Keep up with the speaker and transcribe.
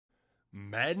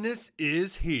Madness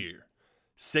is here.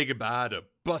 Say goodbye to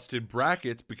busted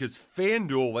brackets because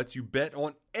FanDuel lets you bet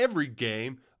on every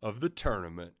game of the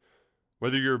tournament.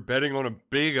 Whether you're betting on a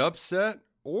big upset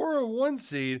or a one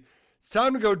seed, it's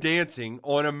time to go dancing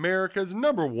on America's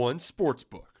 #1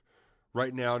 sportsbook.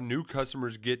 Right now, new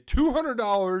customers get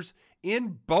 $200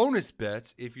 in bonus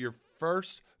bets if your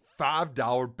first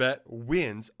 $5 bet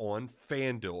wins on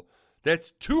FanDuel.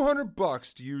 That's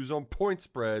 $200 to use on point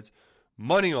spreads,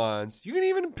 money lines. You can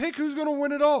even pick who's going to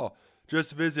win it all.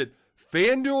 Just visit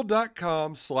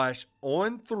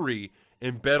FanDuel.com/on3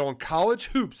 and bet on college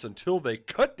hoops until they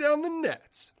cut down the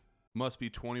nets. Must be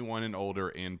 21 and older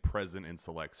and present in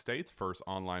select states. First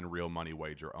online real money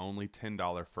wager only.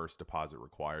 $10 first deposit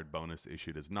required. Bonus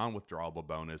issued as non-withdrawable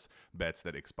bonus. Bets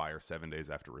that expire 7 days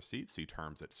after receipt. See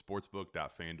terms at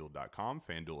sportsbook.fanduel.com.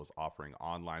 FanDuel is offering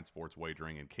online sports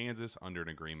wagering in Kansas under an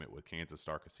agreement with Kansas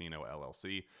Star Casino,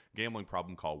 LLC. Gambling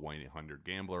problem? Call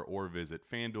 1-800-GAMBLER or visit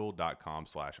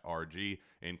fanduel.com/RG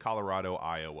in Colorado,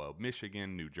 Iowa,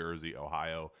 Michigan, New Jersey,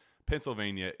 Ohio,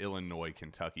 Pennsylvania, Illinois,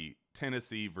 Kentucky,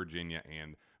 Tennessee, Virginia,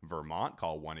 and Vermont.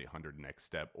 Call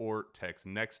 1-800-NEXT-STEP or text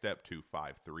NEXT-STEP to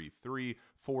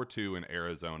 53342 in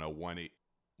Arizona,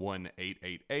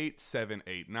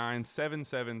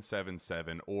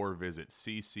 1-888-789-7777 or visit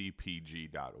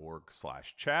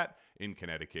ccpg.org/chat. In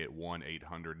Connecticut,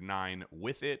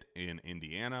 1-800-9-WITH-IT. In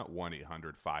Indiana,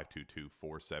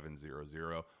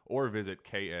 1-800-522-4700 or visit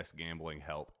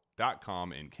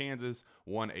ksgamblinghelp.com. In Kansas,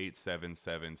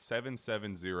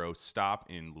 1-877-770-STOP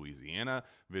in Louisiana.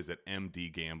 Visit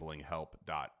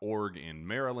mdgamblinghelp.org in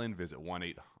Maryland. Visit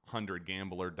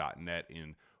 1-800-gambler.net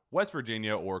in West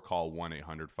Virginia or call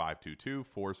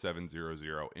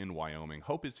 1-800-522-4700 in Wyoming.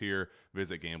 Hope is here.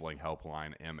 Visit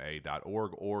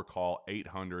gamblinghelplinema.org or call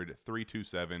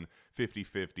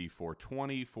 800-327-5050 for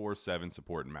 24/7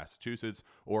 support in Massachusetts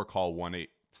or call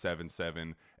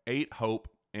 1-877-8-HOPE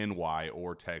NY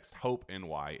or text Hope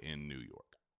NY in New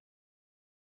York.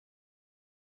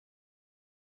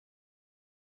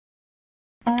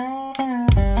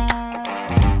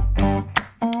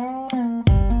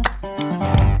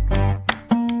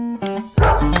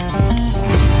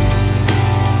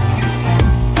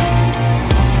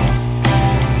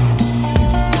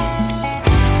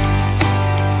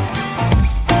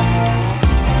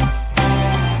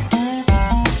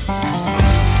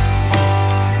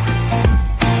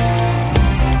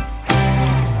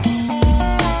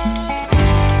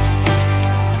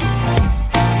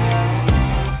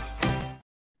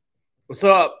 What's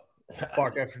up,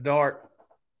 Bark After Dark?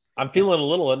 I'm feeling a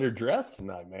little underdressed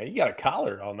tonight, man. You got a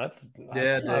collar on. That's dude.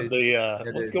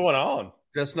 What's going on?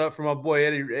 Dressing up for my boy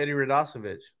Eddie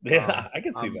Radosevich. Yeah, I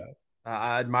can see that.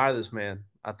 I admire this man.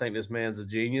 I think this man's a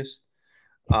genius.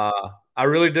 I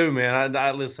really do, man.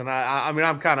 I listen. I mean,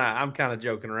 I'm kind of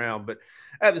joking around, but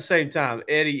at the same time,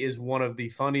 Eddie is one of the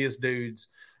funniest dudes.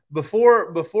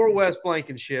 Before Wes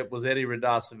Blankenship was Eddie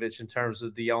Radosevich in terms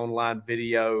of the online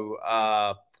video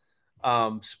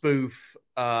spoof,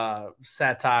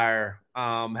 satire,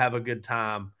 have a good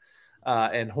time,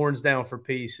 and Horns Down for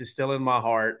Peace is still in my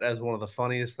heart as one of the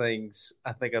funniest things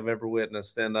I think I've ever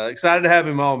witnessed. And excited to have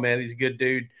him on, man. He's a good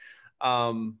dude.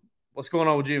 What's going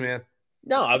on with you, man?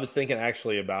 No, I was thinking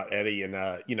actually about Eddie, and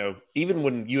even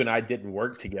when you and I didn't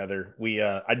work together,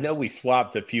 I know we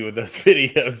swapped a few of those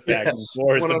videos back and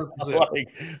forth.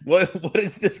 Like, what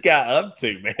is this guy up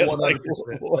to, man? 100%. Like,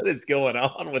 what is going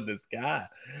on with this guy?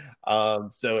 No,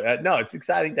 it's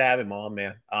exciting to have him on,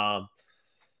 man. I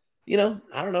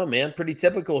don't know, man. Pretty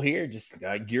typical here, just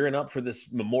gearing up for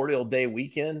this Memorial Day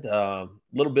weekend. A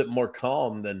little bit more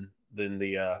calm than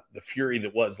the fury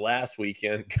that was last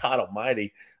weekend. God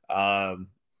Almighty.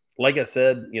 Like I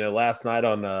said, last night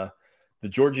on the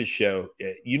Georgia show,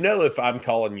 if I'm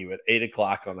calling you at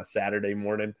 8:00 on a Saturday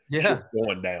morning, yeah,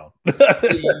 going down. that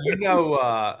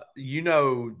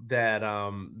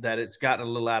it's gotten a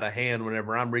little out of hand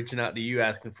whenever I'm reaching out to you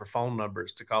asking for phone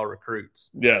numbers to call recruits.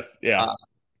 Yes, yeah.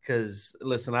 Because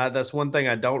listen, that's one thing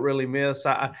I don't really miss.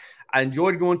 I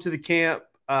enjoyed going to the camp,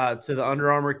 to the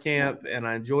Under Armour camp, and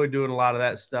I enjoyed doing a lot of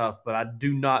that stuff. But I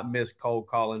do not miss cold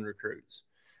calling recruits.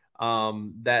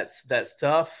 That's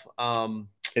tough.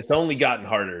 It's only gotten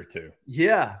harder too.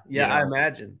 Yeah. I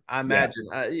imagine.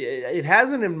 It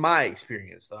hasn't in my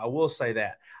experience, though. I will say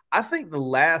that. I think the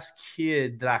last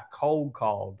kid that I cold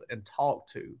called and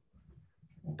talked to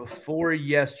before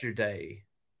yesterday,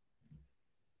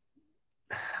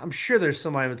 I'm sure there's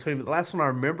somebody in between, but the last one I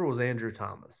remember was Andrew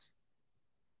Thomas.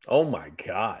 Oh my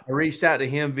God. I reached out to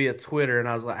him via Twitter and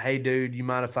I was like, hey dude, you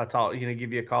mind if I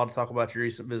give you a call to talk about your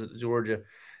recent visit to Georgia?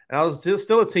 And I was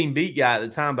still a team beat guy at the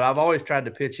time, but I've always tried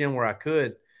to pitch in where I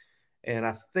could. And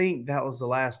I think that was the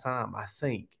last time.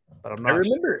 But I'm not. I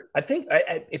remember. I think,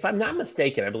 if I'm not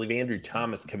mistaken, I believe Andrew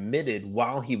Thomas committed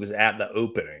while he was at the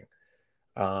opening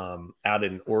out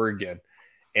in Oregon,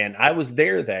 and I was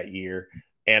there that year,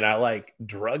 and I like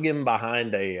drug him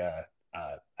behind a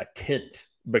tent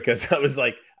because I was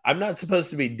like, I'm not supposed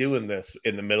to be doing this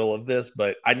in the middle of this,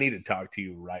 but I need to talk to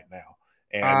you right now.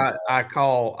 And I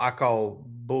call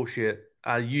bullshit.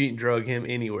 You ain't drug him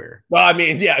anywhere. Well, I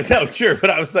mean, yeah, no, sure,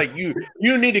 but I was like, you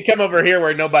need to come over here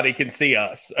where nobody can see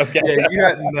us. Okay,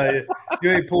 yeah, you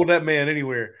ain't pulled that man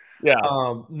anywhere. Yeah,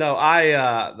 no,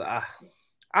 I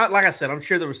like I said, I'm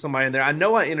sure there was somebody in there. I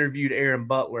know I interviewed Aaron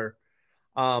Butler,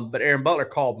 but Aaron Butler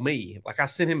called me. Like I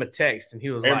sent him a text, and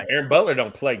he was like, "Aaron Butler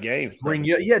don't play games." Bring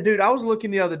you, yeah, dude. I was looking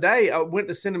the other day. I went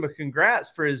to send him a congrats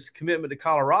for his commitment to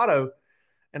Colorado,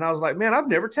 and I was like, man, I've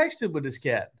never texted with this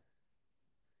cat.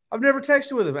 I've never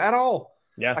texted with him at all.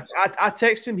 Yeah. Like, I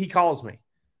text him, he calls me.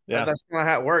 Yeah. That's kind of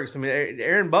how it works. I mean,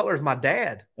 Aaron Butler's my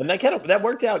dad. And that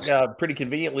worked out pretty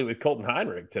conveniently with Colton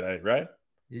Heinrich today, right?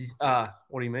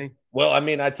 What do you mean? Well, I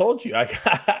mean, I told you, I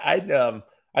had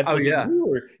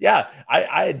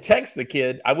texted the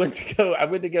kid. I went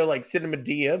to go like send him a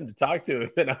DM to talk to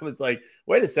him. And I was like,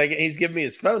 wait a second. He's giving me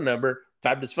his phone number,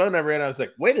 typed his phone number in. I was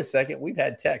like, wait a second. We've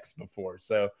had texts before.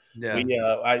 So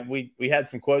we had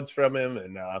some quotes from him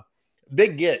and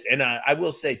big get. And I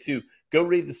will say too, go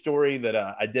read the story that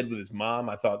I did with his mom.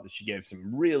 I thought that she gave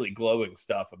some really glowing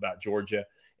stuff about Georgia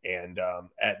and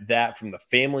at that from the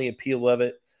family appeal of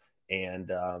it.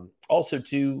 And also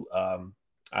too,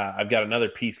 I've got another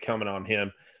piece coming on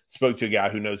him. Spoke to a guy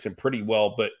who knows him pretty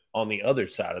well, but on the other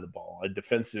side of the ball, a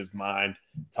defensive mind,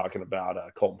 talking about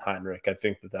Colton Heinrich. I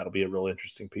think that'll be a real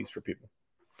interesting piece for people.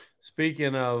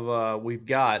 Speaking of, we've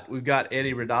got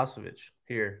Eddie Radosevich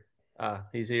here.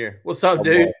 He's here. What's up,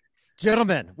 dude? Boy.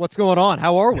 Gentlemen, what's going on?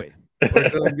 How are we? We're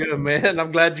doing good, man.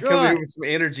 I'm glad you come here with some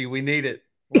energy. We need it.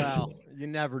 Well, you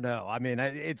never know. I mean,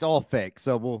 it's all fake,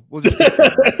 so we'll just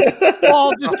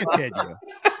I'll just continue.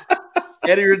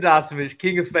 Eddie Radosevich,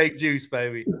 king of fake juice,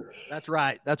 baby. That's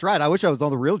right. I wish I was on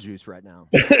the real juice right now.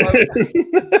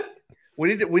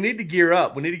 We need to gear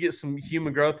up. We need to get some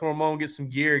human growth hormone, get some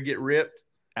gear, get ripped.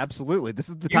 Absolutely. This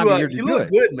is the time of year to do it. You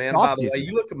look good, man. By the way,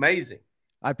 you look amazing.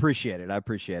 I appreciate it.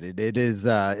 It is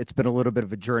it's been a little bit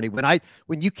of a journey.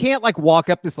 When you can't like walk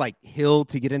up this like hill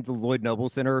to get into the Lloyd Noble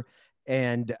Center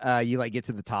and you like get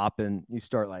to the top and you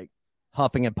start like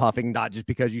huffing and puffing, not just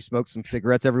because you smoke some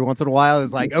cigarettes every once in a while.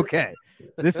 It's like, okay,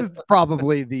 this is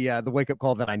probably the wake up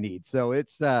call that I need. So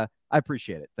it's I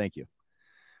appreciate it. Thank you.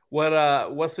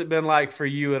 What's it been like for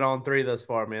you at On 3 thus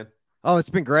far, man? Oh,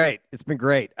 it's been great.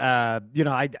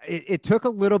 It took a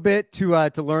little bit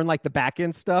to learn like the back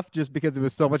end stuff just because it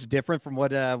was so much different from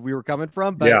what we were coming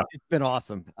from, but It's been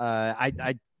awesome.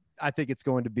 I think it's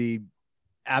going to be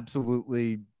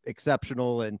absolutely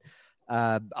exceptional. And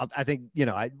I think,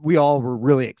 we all were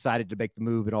really excited to make the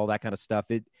move and all that kind of stuff.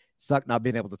 It sucked not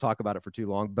being able to talk about it for too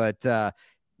long, but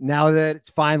now that it's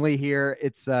finally here,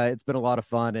 it's been a lot of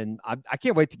fun, and I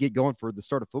can't wait to get going for the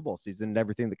start of football season and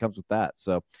everything that comes with that.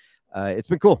 So it's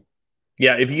been cool.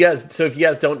 Yeah, if you guys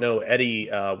don't know, Eddie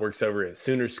works over at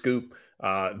Sooner Scoop,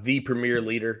 the premier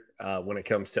leader when it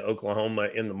comes to Oklahoma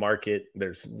in the market.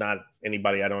 There's not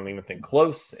anybody, I don't even think,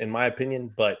 close in my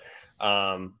opinion, but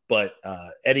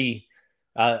Eddie,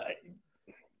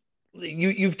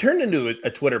 you've turned into a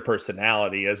Twitter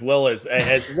personality as well as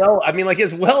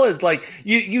like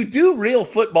you do real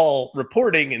football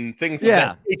reporting and things of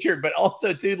that nature, but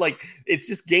also too like it's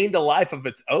just gained a life of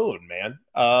its own, man.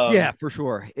 Yeah, for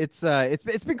sure. It's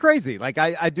been crazy. Like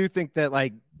I do think that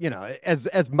like,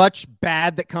 as much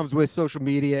bad that comes with social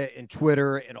media and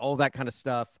Twitter and all that kind of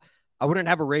stuff, I wouldn't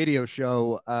have a radio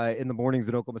show in the mornings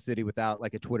in Oklahoma City without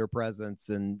like a Twitter presence.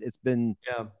 And it's been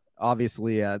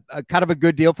obviously a kind of a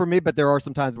good deal for me, but there are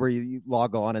some times where you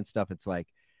log on and stuff. It's like,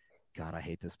 God, I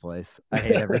hate this place. I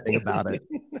hate everything about it.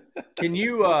 Can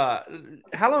you,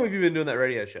 how long have you been doing that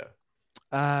radio show?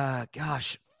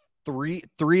 Gosh,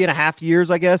 3.5 years,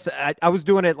 I guess. I was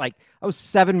doing it like I was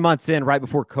 7 months in right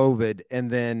before COVID. And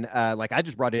then like I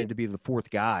just brought in to be the fourth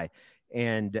guy.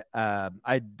 And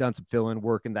I'd done some fill-in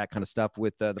work and that kind of stuff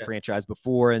with the franchise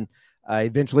before. And I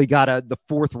eventually got the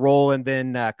fourth role, and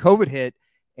then COVID hit.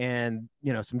 And,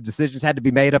 some decisions had to be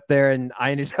made up there. And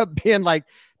I ended up being like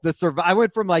I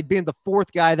went from like being the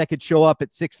fourth guy that could show up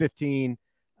at 6:15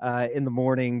 in the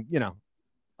morning, a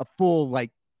full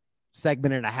like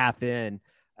segment and a half in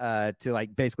to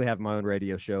like basically have my own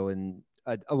radio show. And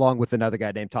along with another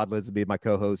guy named Todd Lisby, my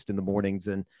co-host in the mornings.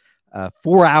 And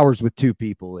 4 hours with two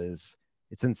people it's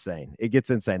insane. It gets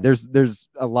insane. There's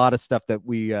a lot of stuff that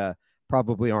we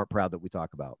probably aren't proud that we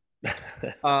talk about.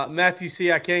 Matthew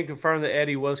C., I can confirm that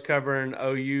Eddie was covering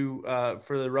OU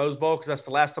for the Rose Bowl because that's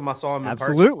the last time I saw him in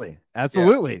person.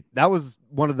 Absolutely. Yeah. That was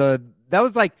that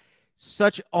was like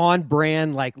such on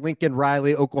brand, like Lincoln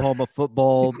Riley, Oklahoma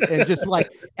football, and just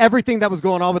like everything that was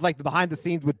going on with like the behind the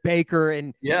scenes with Baker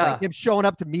and like him showing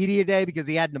up to media day because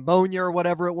he had pneumonia or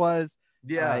whatever it was.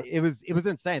 Yeah. It was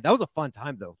insane. That was a fun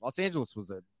time though. Los Angeles was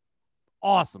an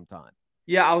awesome time.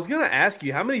 Yeah, I was going to ask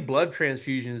you, how many blood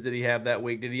transfusions did he have that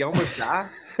week? Did he almost die?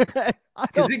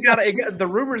 Because the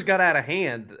rumors got out of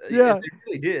hand. Yeah, it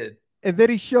really did. And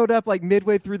then he showed up like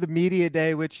midway through the media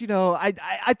day, which, you know, I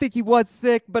think he was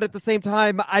sick, but at the same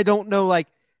time, I don't know, like,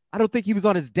 I don't think he was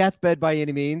on his deathbed by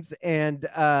any means. And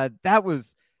that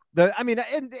was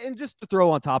and just to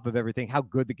throw on top of everything, how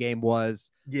good the game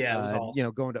was. Yeah, it was awesome. You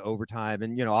know, going to overtime,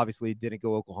 and, you know, obviously it didn't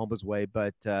go Oklahoma's way,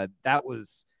 but that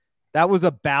was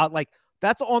about like,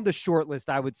 that's on the short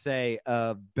list, I would say,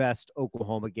 of best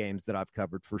Oklahoma games that I've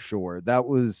covered for sure. That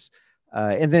was,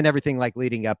 and then everything like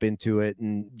leading up into it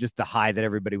and just the high that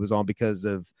everybody was on because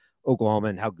of Oklahoma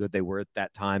and how good they were at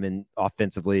that time. And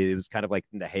offensively, it was kind of like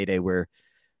in the heyday where,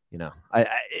 you know,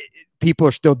 people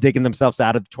are still digging themselves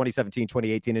out of 2017,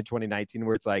 2018, and 2019,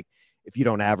 where it's like, if you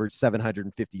don't average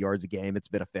 750 yards a game, it's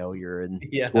been a failure, and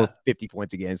score 50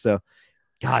 points a game. So,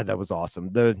 God, that was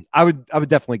awesome. I would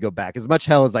definitely go back. As much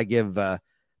hell as I give the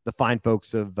fine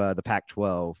folks of the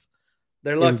Pac-12,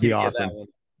 they're lucky to awesome. Get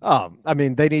that one. I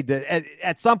mean, they need to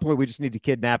at some point. We just need to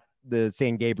kidnap the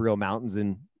San Gabriel Mountains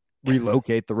and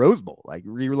relocate the Rose Bowl, like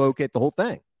relocate the whole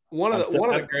thing. One of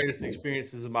the greatest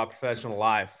experiences of my professional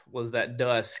life was that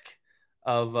dusk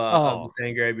of the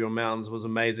San Gabriel Mountains was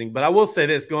amazing. But I will say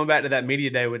this: going back to that media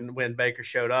day when Baker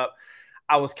showed up,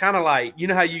 I was kind of like, you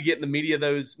know how you get in the media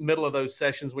middle of those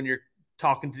sessions when you're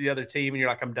talking to the other team and you're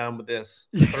like, I'm done with this.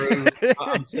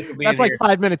 I'm sick of being That's like here.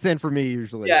 5 minutes in for me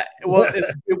usually. Yeah, well,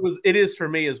 it is for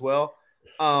me as well.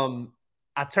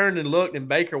 I turned and looked, and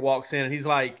Baker walks in, and he's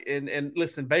like, and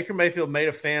listen, Baker Mayfield made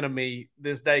a fan of me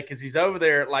this day because he's over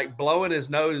there like blowing his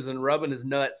nose and rubbing his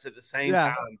nuts at the same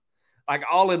time, like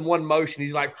all in one motion.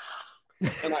 He's like,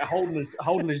 and like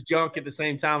holding his junk at the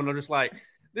same time, and I'm just like,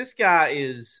 this guy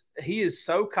is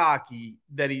so cocky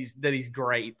that he's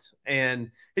great.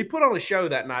 And he put on a show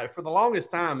that night for the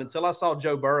longest time until I saw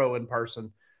Joe Burrow in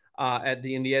person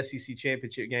in the SEC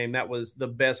championship game. That was the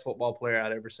best football player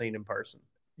I'd ever seen in person.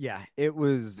 Yeah, it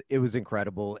was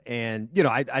incredible. And, you know,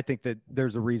 I think that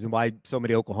there's a reason why so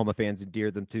many Oklahoma fans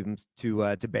endear them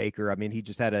to Baker. I mean, he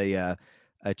just had a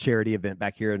charity event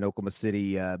back here in Oklahoma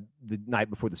City the night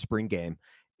before the spring game.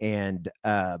 And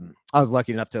I was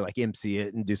lucky enough to like MC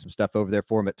it and do some stuff over there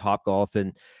for him at Topgolf.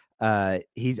 And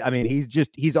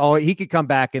he could come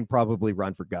back and probably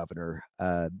run for governor,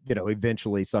 you know,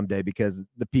 eventually someday, because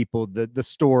the people, the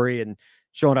story and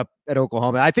showing up at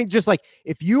Oklahoma. I think just like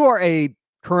if you are a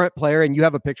current player and you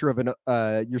have a picture of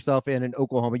yourself in an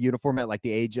Oklahoma uniform at like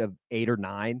the age of 8 or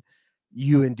 9,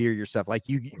 you endear yourself, like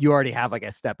you already have like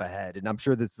a step ahead. And I'm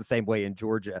sure that's the same way in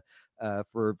Georgia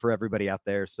for everybody out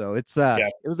there. So it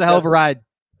was a hell of a ride.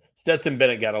 Stetson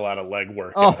Bennett got a lot of leg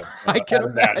work. I can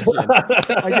imagine.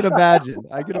 I can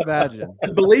imagine.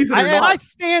 And believe it or not, and I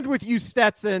stand with you,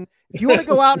 Stetson. If you want to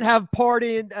go out and have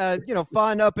partying,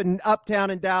 fun up in uptown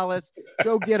in Dallas,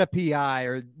 go get a PI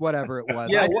or whatever it was.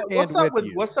 Yeah,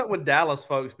 what's up with Dallas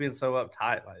folks being so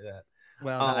uptight like that?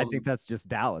 Well, I think that's just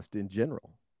Dallas in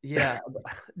general. Yeah,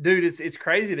 dude, it's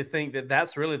crazy to think that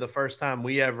that's really the first time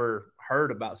we ever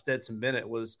heard about Stetson Bennett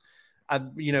was,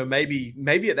 maybe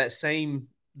at that same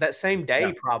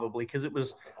day, probably, because it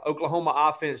was Oklahoma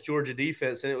offense, Georgia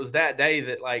defense, and it was that day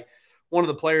that like one of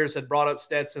the players had brought up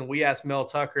Stetson. We asked Mel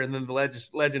Tucker, and then the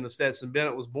legend of Stetson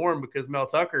Bennett was born because Mel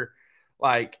Tucker,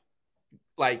 like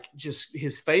just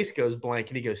his face goes blank,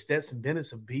 and he goes, "Stetson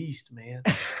Bennett's a beast, man."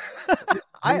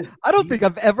 I don't think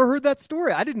I've ever heard that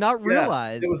story. I did not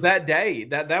realize it was that day.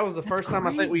 That was the first time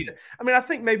crazy. I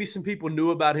think maybe some people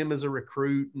knew about him as a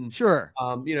recruit, and sure,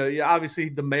 obviously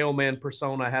the mailman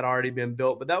persona had already been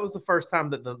built, but that was the first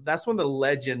time that's when the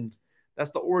legend.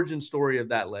 That's the origin story of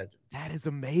that legend. That is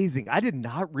amazing. I did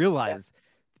not realize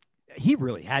he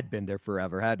really had been there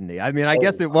forever, hadn't he? I mean, I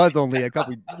guess it was only a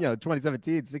couple,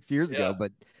 2017, 6 years ago,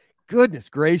 but goodness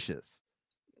gracious.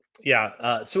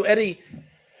 Yeah. So Eddie,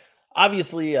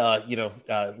 obviously,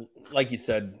 like you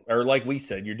said, or like we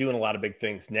said, you're doing a lot of big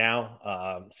things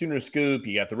now. Sooner Scoop,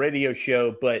 you got the radio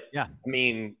show, but I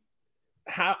mean,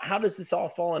 how does this all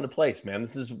fall into place, man?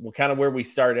 This is kind of where we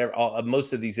start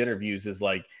most of these interviews is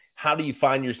like, how do you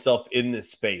find yourself in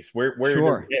this space? Where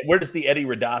does the Eddie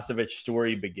Radosevich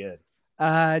story begin?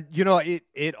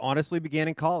 It honestly began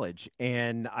in college,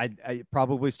 and I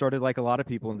probably started like a lot of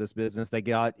people in this business. They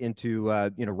got into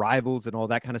rivals and all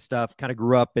that kind of stuff. Kind of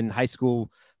grew up in high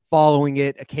school following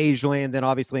it occasionally, and then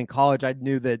obviously in college, I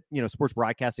knew that sports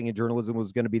broadcasting and journalism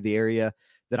was going to be the area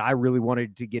that I really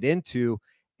wanted to get into.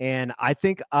 And I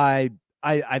think I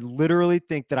literally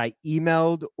think that I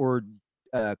emailed or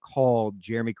called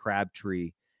Jeremy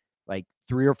Crabtree like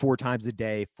 3 or 4 times a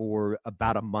day for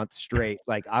about a month straight.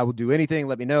 Like, I will do anything.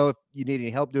 Let me know if you need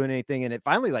any help doing anything. And it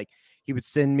finally, like, he would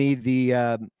send me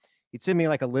he'd send me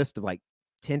like a list of like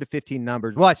 10 to 15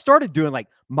 numbers. Well, I started doing like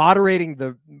moderating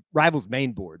the Rivals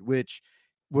main board, which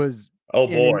was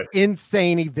an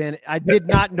insane event. I did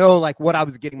not know like what I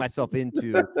was getting myself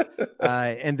into.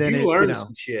 And then you learned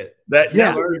some shit. I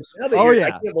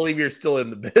can't believe you're still in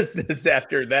the business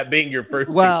after that being your first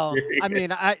experience. I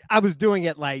mean, I was doing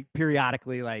it like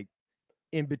periodically, like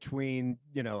in between,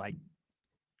 like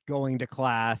going to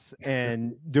class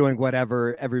and doing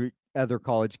whatever every other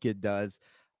college kid does.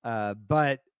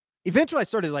 But eventually I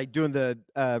started like doing the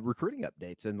recruiting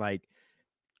updates and like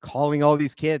calling all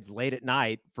these kids late at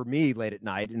night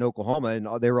in Oklahoma, and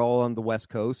they were all on the West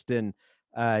Coast, and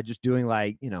just doing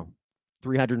like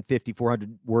 350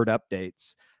 400 word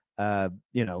updates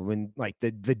when like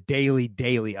the daily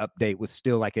update was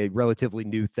still like a relatively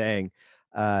new thing.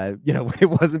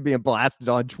 It wasn't being blasted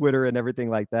on Twitter and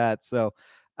everything like that. So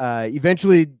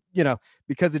eventually,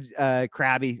 because of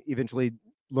Krabby, eventually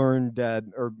learned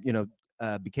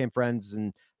became friends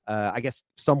and I guess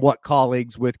somewhat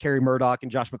colleagues with Kerry Murdoch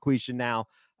and Josh McQuishan now,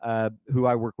 who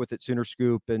I work with at Sooner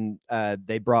Scoop. And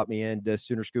they brought me into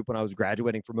Sooner Scoop when I was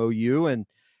graduating from OU. And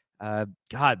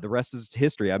God, the rest is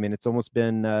history. I mean, it's almost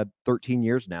been 13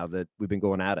 years now that we've been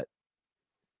going at it.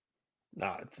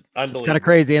 No, it's unbelievable. It's kind of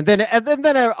crazy. And then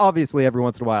obviously every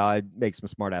once in a while I make some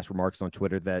smart ass remarks on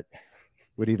Twitter that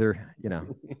would either,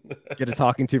 get a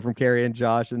talking to from Kerry and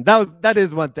Josh. And that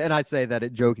is one thing. And I say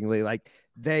that jokingly, like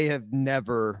they have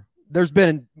never, there's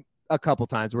been a couple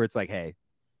times where it's like, hey,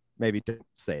 maybe don't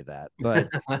say that. But,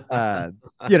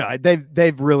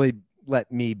 they've really let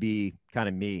me be kind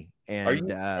of me and do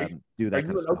that. Are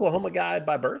you an Oklahoma guy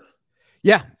by birth?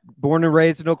 Yeah. Born and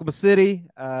raised in Oklahoma City.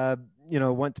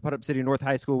 Went to Putnam City North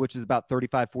High School, which is about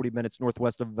 35, 40 minutes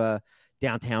northwest of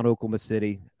downtown Oklahoma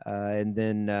City. And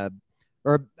then,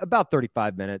 or about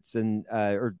 35 minutes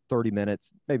or 30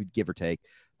 minutes, maybe give or take.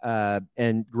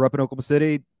 And grew up in Oklahoma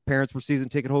City. Parents were season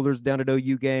ticket holders down at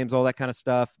OU games, all that kind of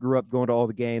stuff. Grew up going to all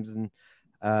the games. And,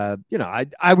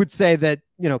 I would say that,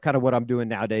 kind of what I'm doing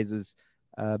nowadays is,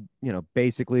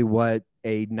 basically what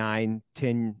a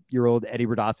 9-10-year-old Eddie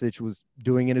Radosevich was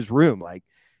doing in his room, like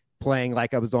playing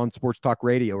like I was on sports talk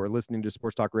radio or listening to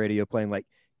sports talk radio, playing like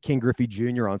King Griffey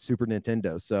Jr. on Super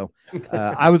Nintendo. So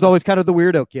I was always kind of the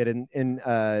weirdo kid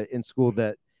in school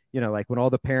that, like when all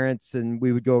the parents and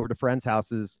we would go over to friends'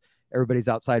 houses, everybody's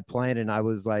outside playing. And I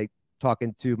was like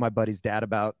talking to my buddy's dad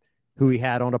about who he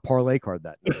had on a parlay card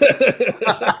that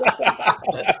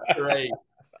That's great.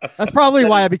 That's probably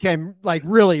why I became like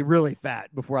really, really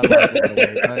fat before I lost all the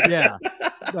weight. But yeah,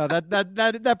 no,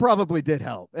 that probably did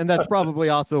help, and that's probably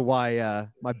also why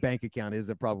my bank account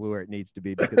isn't probably where it needs to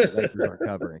be because the Lakers aren't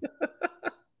covering.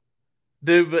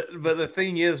 Dude, but the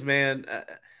thing is, man,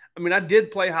 I mean, I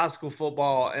did play high school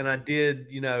football, and I did,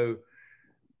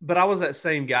 but I was that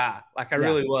same guy. Like I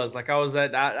really was. Like I was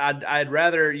that. I'd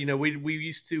rather, we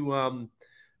used to.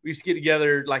 We used to get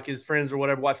together like his friends or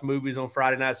whatever, watch movies on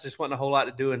Friday nights. Just wasn't a whole lot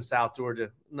to do in South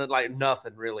Georgia, like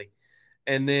nothing really.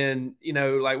 And then,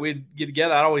 like we'd get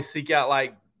together. I'd always seek out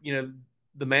like, the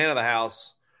man of the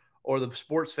house or the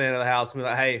sports fan of the house and be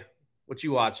like, hey, what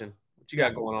you watching? What you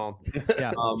got going on?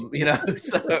 Yeah.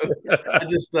 So I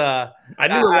just,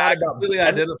 I completely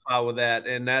identify with that.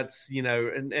 And that's,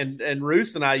 and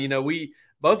Roos and I, we,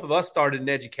 both of us started in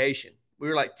education. We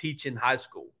were like teaching high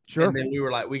school. Sure. And then we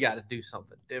were like, we got to do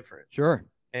something different. Sure.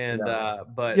 And,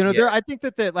 but there, I think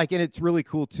that like, and it's really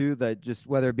cool too, that just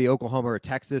whether it be Oklahoma or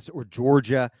Texas or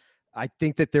Georgia, I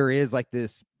think that there is like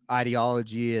this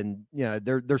ideology and,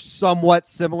 they're somewhat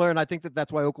similar. And I think that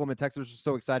that's why Oklahoma and Texas are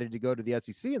so excited to go to the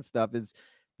SEC and stuff is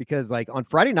because like on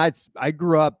Friday nights, I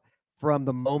grew up from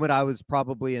the moment I was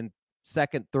probably in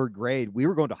second, third grade, we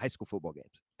were going to high school football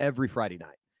games every Friday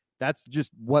night. That's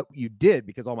just what you did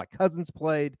because all my cousins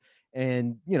played.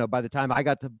 And, by the time I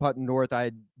got to Putnam North, I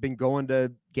had been going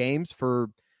to games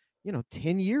for,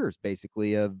 10 years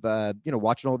basically of,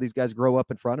 watching all these guys grow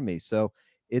up in front of me. So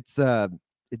it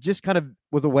just kind of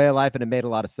was a way of life and it made a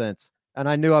lot of sense. And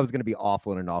I knew I was going to be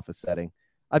awful in an office setting.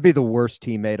 I'd be the worst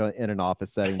teammate in an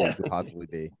office setting that you could possibly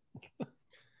be.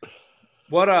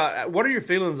 What are your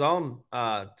feelings on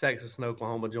Texas and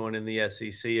Oklahoma joining the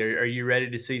SEC? Are you ready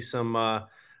to see some? Are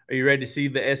you ready to see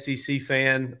the SEC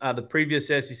fan, the previous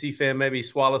SEC fan, maybe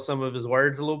swallow some of his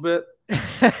words a little bit?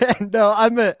 No,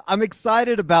 I'm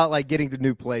excited about like getting to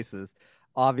new places.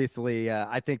 Obviously,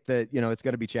 I think that it's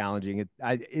going to be challenging.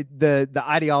 The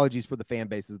ideologies for the fan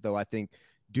bases, though, I think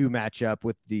do match up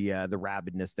with the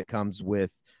rabidness that comes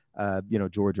with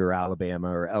Georgia or Alabama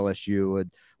or LSU.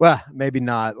 And, well, maybe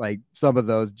not like some of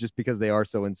those just because they are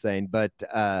so insane. But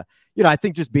I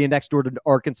think just being next door to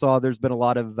Arkansas, there's been a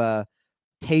lot of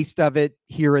taste of it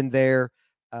here and there.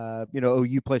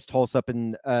 OU plays Tulsa up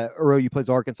in or OU plays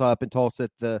Arkansas up in Tulsa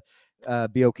at the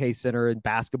BOK Center in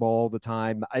basketball all the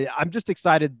time. I'm just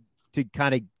excited to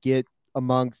kind of get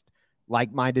amongst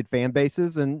like-minded fan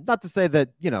bases, and not to say that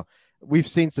we've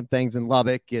seen some things in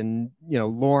Lubbock and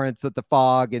Lawrence at the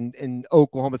Fog and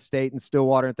Oklahoma State and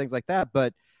Stillwater and things like that,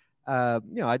 but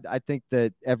I think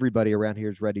that everybody around here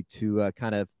is ready to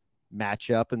kind of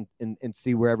match up and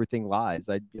see where everything lies.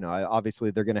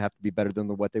 Obviously they're going to have to be better than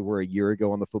what they were a year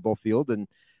ago on the football field. And,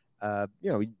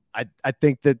 I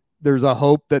think that there's a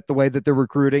hope that the way that they're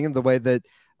recruiting and the way that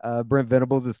Brent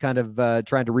Venables is kind of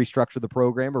trying to restructure the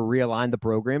program or realign the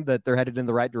program, that they're headed in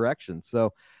the right direction.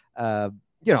 So,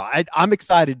 I'm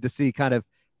excited to see kind of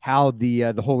how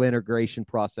the whole integration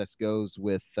process goes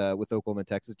with Oklahoma and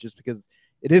Texas, just because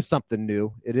it is something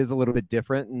new. It is a little bit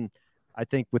different. And I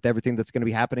think with everything that's going to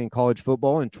be happening in college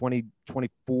football in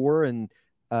 2024 and,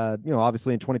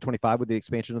 obviously in 2025 with the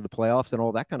expansion of the playoffs and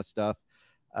all that kind of stuff,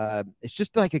 it's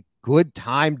just like a good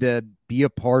time to be a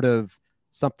part of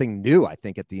something new, I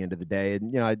think, at the end of the day.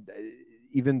 And,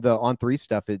 even the On3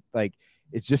 stuff,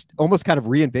 it's just almost kind of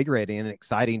reinvigorating and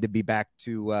exciting to be back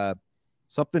to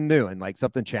something new and like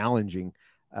something challenging,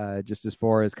 just as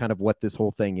far as kind of what this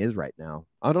whole thing is right now.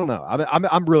 I don't know.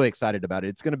 I'm really excited about it.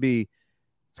 It's going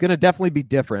to definitely be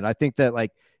different. I think that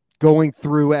like going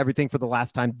through everything for the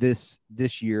last time this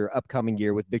upcoming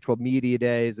year with Big 12 media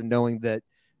days and knowing that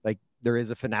like there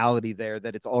is a finality there,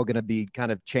 that it's all going to be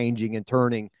kind of changing and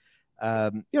turning.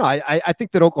 I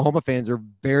think that Oklahoma fans are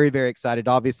very, very excited.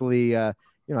 Obviously,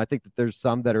 I think that there's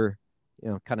some that are,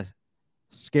 kind of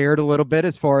scared a little bit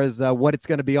as far as what it's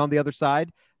going to be on the other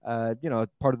side.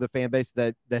 Part of the fan base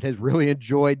that has really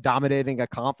enjoyed dominating a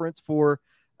conference for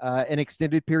an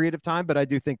extended period of time. But I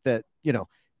do think that,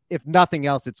 if nothing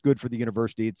else, it's good for the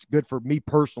university. It's good for me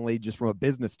personally, just from a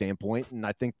business standpoint. And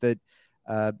I think that,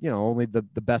 only the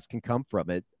best can come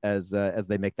from it as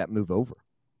they make that move over.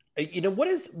 What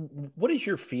is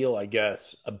your feel, I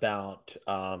guess, about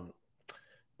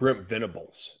Brent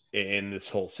Venables in this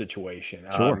whole situation?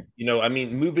 Sure.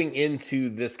 Moving into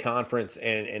this conference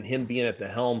and him being at the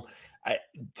helm,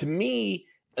 to me,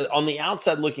 on the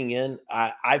outside looking in,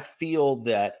 I feel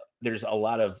that there's a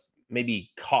lot of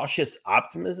maybe cautious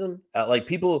optimism. Like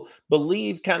people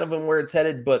believe kind of in where it's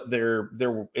headed, but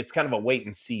it's kind of a wait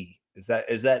and see. Is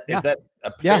that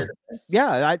a fair?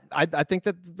 Yeah. I think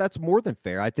that that's more than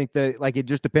fair. I think that like it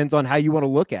just depends on how you want to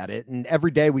look at it. And every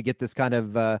day we get this kind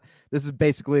of this is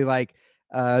basically like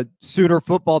Sooner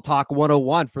football talk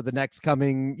 101 for the next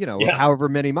coming, however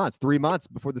many months, 3 months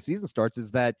before the season starts,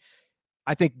 is that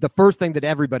I think the first thing that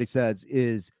everybody says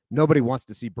is nobody wants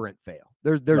to see Brent fail.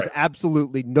 There's right.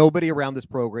 Absolutely nobody around this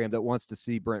program that wants to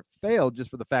see Brent fail, just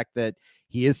for the fact that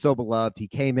he is so beloved. He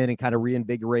came in and kind of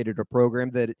reinvigorated a program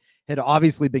that had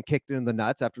obviously been kicked in the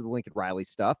nuts after the Lincoln Riley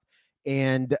stuff.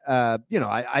 And,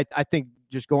 I think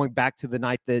just going back to the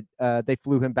night that they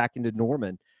flew him back into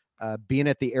Norman, being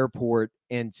at the airport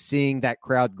and seeing that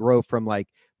crowd grow from like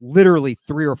literally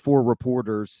 3 or 4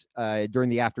 reporters during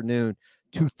the afternoon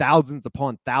to thousands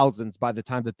upon thousands by the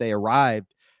time that they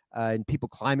arrived, and people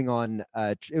climbing on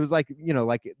it was like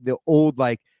like the old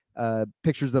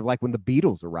pictures of like when the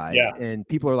Beatles arrived, and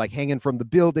people are like hanging from the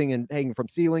building and hanging from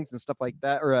ceilings and stuff like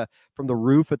that, or from the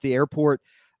roof at the airport.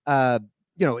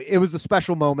 It was a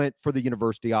special moment for the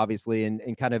university, obviously,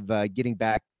 and kind of getting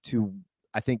back to,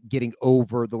 I think, getting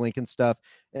over the Lincoln stuff.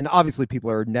 And obviously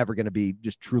people are never going to be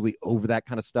just truly over that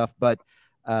kind of stuff, but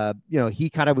he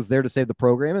kind of was there to save the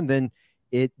program. And then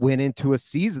it went into a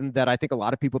season that I think a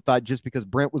lot of people thought just because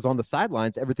Brent was on the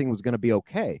sidelines, everything was going to be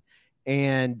okay.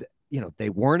 And, they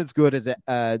weren't as good as,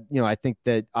 I think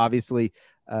that obviously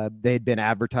they had been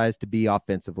advertised to be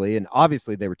offensively, and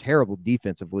obviously they were terrible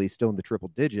defensively, still in the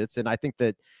triple digits. And I think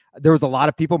that there was a lot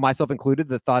of people, myself included,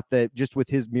 that thought that just with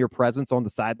his mere presence on the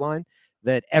sideline,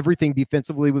 that everything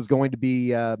defensively was going to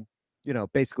be,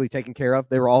 basically taken care of.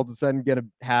 They were all of a sudden going to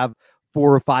have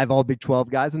 4 or 5 all Big 12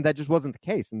 guys, and that just wasn't the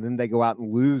case. And then they go out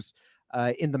and lose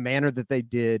in the manner that they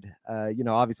did,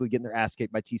 obviously getting their ass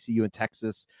kicked by TCU and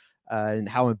Texas. and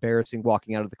how embarrassing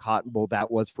walking out of the Cotton Bowl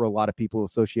that was for a lot of people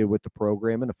associated with the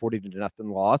program, and a 40-0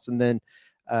 loss, and then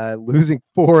losing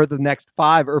for the last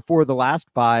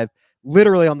 5,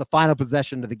 literally on the final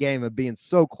possession of the game, of being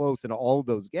so close in all of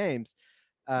those games.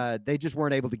 They just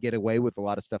weren't able to get away with a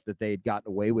lot of stuff that they had gotten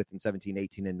away with in 17,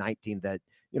 18, and 19 that,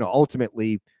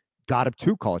 ultimately got up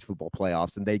to college football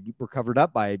playoffs, and they were covered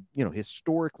up by,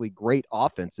 historically great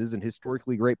offenses and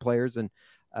historically great players, and,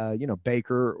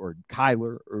 Baker or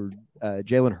Kyler or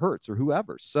Jalen Hurts or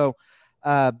whoever. So,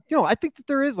 I think that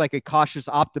there is like a cautious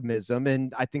optimism,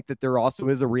 and I think that there also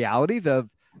is a reality of,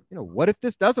 what if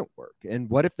this doesn't work? And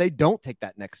what if they don't take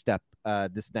that next step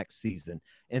this next season?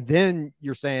 And then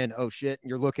you're saying, oh shit, and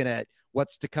you're looking at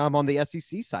what's to come on the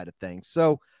SEC side of things.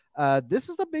 So this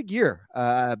is a big year,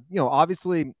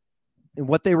 obviously, and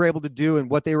what they were able to do and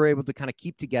what they were able to kind of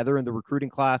keep together in the recruiting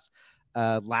class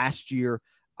last year.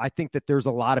 I think that there's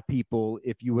a lot of people,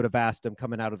 if you would have asked them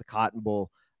coming out of the Cotton Bowl,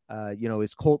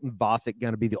 is Colton Vasek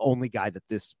going to be the only guy that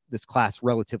this class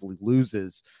relatively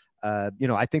loses? I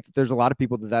think that there's a lot of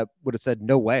people that would have said,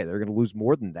 no way, they're going to lose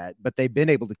more than that, but they've been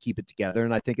able to keep it together.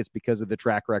 And I think it's because of the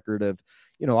track record of,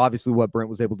 obviously what Brent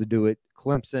was able to do at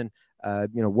Clemson,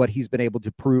 what he's been able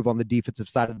to prove on the defensive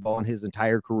side of the ball in his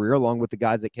entire career, along with the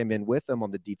guys that came in with him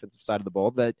on the defensive side of the ball,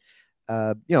 that,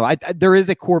 there is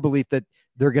a core belief that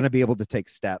they're going to be able to take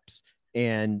steps.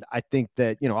 And I think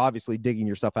that, obviously digging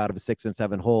yourself out of a 6 and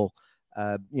 7 hole,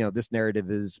 this narrative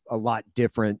is a lot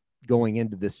different going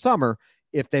into this summer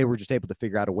if they were just able to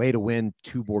figure out a way to win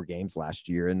 2 more games last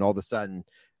year. And all of a sudden,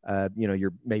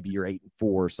 you're 8-4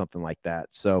 or something like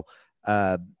that. So,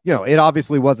 it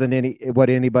obviously wasn't what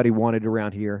anybody wanted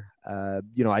around here.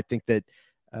 I think that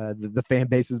the fan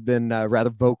base has been rather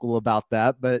vocal about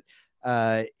that, but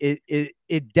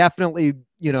it definitely,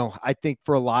 I think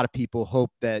for a lot of people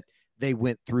hope that they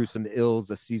went through some ills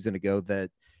a season ago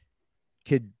that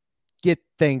could get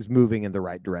things moving in the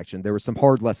right direction. There were some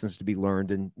hard lessons to be learned,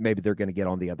 and maybe they're going to get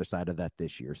on the other side of that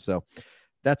this year. So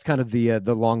that's kind of the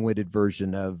long-winded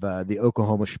version of the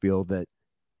Oklahoma spiel that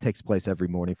takes place every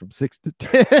morning from 6 to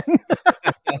 10.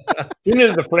 Tune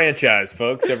into the franchise,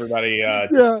 folks. Everybody.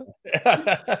 Between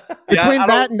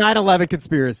that and 9/11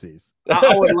 conspiracies.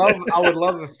 I would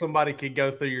love if somebody could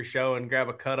go through your show and grab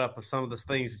a cut up of some of the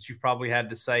things that you've probably had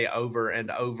to say over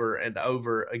and over and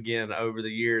over again over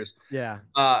the years. Yeah.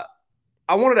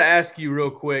 I wanted to ask you real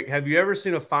quick, have you ever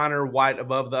seen a finer white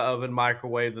above the oven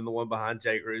microwave than the one behind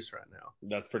Jake Roos right now?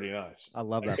 That's pretty nice. I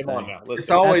love that. Come on now. Listen. It's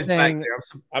always back there.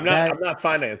 I'm not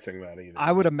financing that either.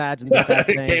 I would imagine that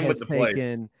thing has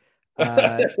taken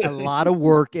a lot of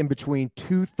work in between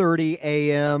 2:30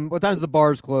 a.m. What time does the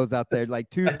bars close out there? Like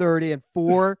 2:30 and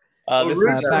 4. This is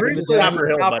Copper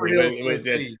Hill, buddy. It was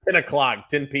at 10 o'clock,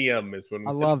 10 p.m. is when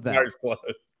I love that. bars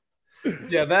close.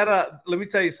 Yeah, that let me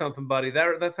tell you something, buddy.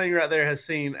 That thing right there has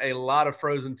seen a lot of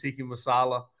frozen tiki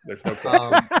masala. There's no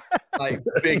like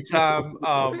big time.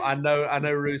 I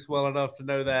know Roos well enough to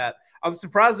know that. I'm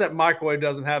surprised that microwave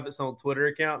doesn't have its own Twitter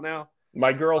account now.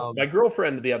 My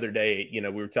girlfriend the other day,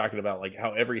 we were talking about like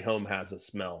how every home has a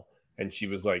smell, and she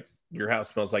was like, "Your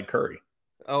house smells like curry."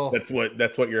 Oh, that's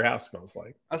what your house smells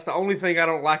like. That's the only thing I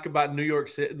don't like about New York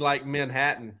City, like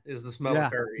Manhattan, is the smell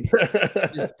of curry.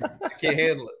 I can't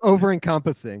handle it. Over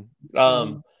encompassing.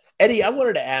 Eddie, I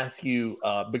wanted to ask you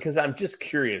because I'm just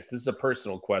curious. This is a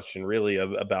personal question, really,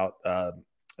 about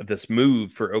this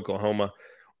move for Oklahoma.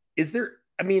 Is there?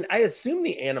 I mean, I assume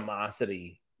the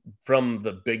animosity from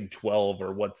the Big 12,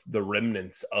 or what's the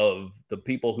remnants of the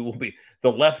people who will be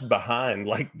the left behind,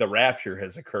 like the rapture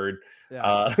has occurred.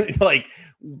 Yeah. Like,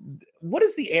 what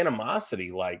is the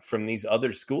animosity like from these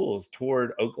other schools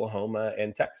toward Oklahoma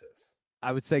and Texas?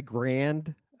 I would say great.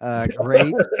 It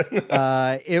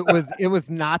was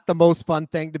not the most fun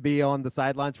thing to be on the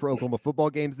sidelines for Oklahoma football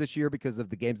games this year because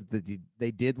of the games that they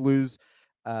did lose.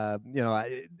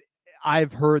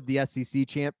 I've heard the SEC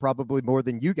chant probably more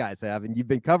than you guys have, and you've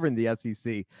been covering the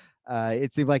SEC.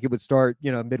 It seemed like it would start,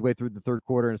 midway through the third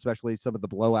quarter, and especially some of the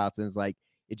blowouts, and it's like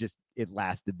it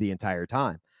lasted the entire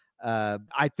time.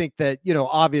 I think that,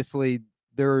 obviously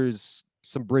there's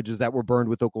some bridges that were burned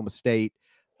with Oklahoma State.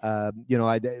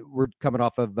 We're coming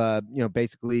off of,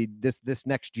 basically this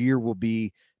next year will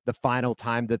be the final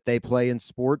time that they play in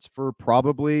sports for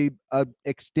probably a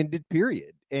extended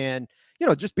period. And,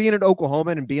 just being in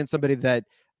Oklahoma and being somebody that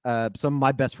some of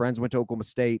my best friends went to Oklahoma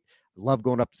State, love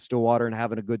going up to Stillwater and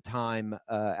having a good time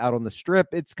out on the Strip.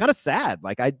 It's kind of sad.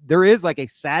 Like there is like a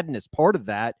sadness part of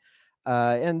that.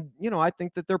 And, I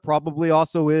think that there probably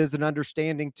also is an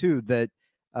understanding too, that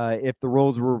if the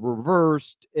roles were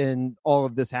reversed and all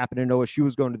of this happened and OSU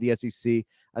was going to the SEC,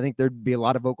 I think there'd be a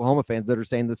lot of Oklahoma fans that are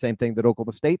saying the same thing that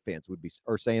Oklahoma State fans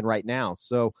are saying right now.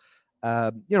 So,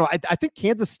 I think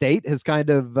Kansas State has kind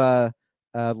of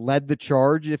led the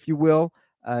charge, if you will.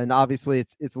 And obviously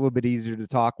it's a little bit easier to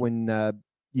talk when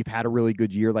you've had a really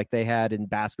good year like they had in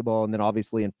basketball and then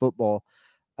obviously in football.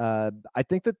 I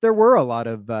think that there were a lot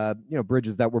of,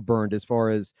 bridges that were burned as far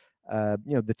as,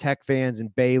 the Tech fans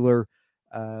and Baylor.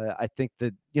 I think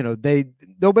that,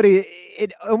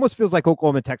 it almost feels like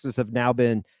Oklahoma and Texas have now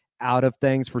been out of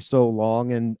things for so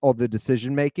long and all the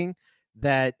decision making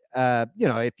that,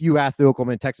 if you ask the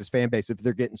Oklahoma and Texas fan base if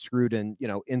they're getting screwed in,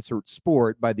 insert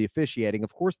sport by the officiating,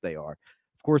 of course they are.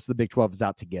 Of course the Big 12 is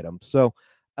out to get them. So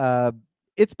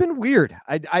it's been weird.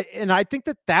 I think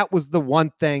that was the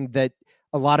one thing that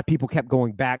a lot of people kept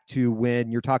going back to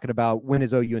when you're talking about when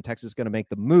is OU and Texas going to make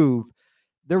the move.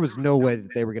 There was no way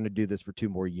that they were going to do this for 2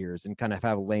 more years and kind of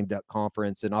have a lame duck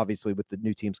conference. And obviously with the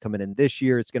new teams coming in this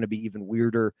year, it's going to be even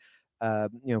weirder,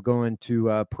 going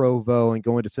to Provo and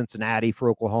going to Cincinnati for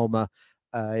Oklahoma.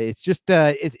 It's just,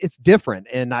 it's different.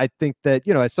 And I think that,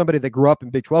 as somebody that grew up in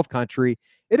Big 12 country,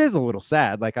 it is a little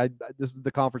sad. Like this is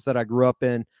the conference that I grew up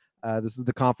in. This is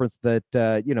the conference that,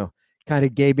 kind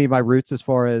of gave me my roots as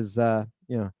far as,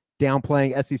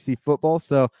 downplaying SEC football.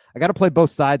 So I got to play both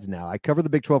sides now. I cover the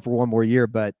Big 12 for 1 more year,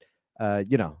 but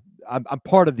I'm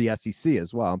part of the SEC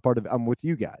as well. I'm with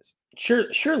you guys.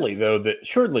 Surely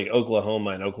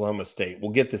Oklahoma and Oklahoma State will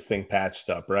get this thing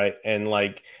patched up, right? And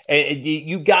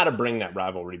you got to bring that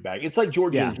rivalry back. It's like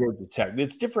Georgia and Georgia Tech.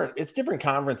 It's different. It's different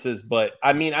conferences, but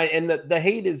I mean, the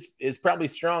hate is probably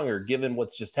stronger given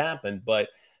what's just happened. But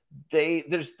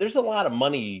there's a lot of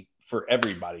money for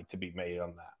everybody to be made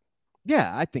on that.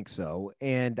 Yeah, I think so.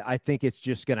 And I think it's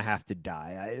just going to have to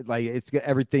die.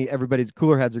 Everybody's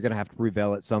cooler heads are going to have to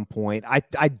prevail at some point.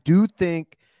 I do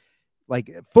think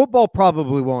football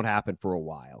probably won't happen for a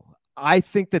while. I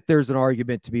think that there's an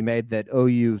argument to be made that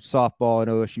OU softball and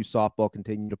OSU softball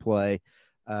continue to play.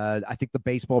 I think the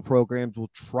baseball programs will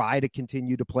try to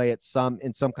continue to play in some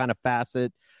kind of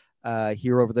facet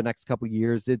here over the next couple of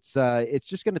years. It's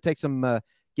just going to take some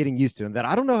getting used to him. That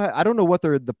I don't know what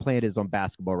the plan is on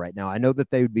basketball right now. I know that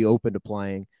they would be open to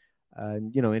playing.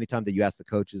 Anytime that you ask the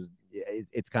coaches,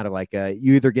 it's kind of like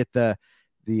you either get the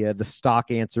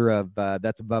stock answer of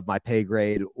that's above my pay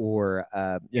grade, or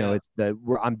it's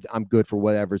I'm good for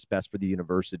whatever's best for the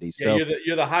university. So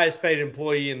you're the highest paid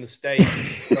employee in the state.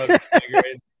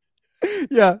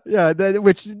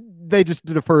 Which they just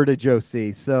defer to Joe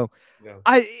C. So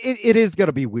it is going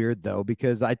to be weird though,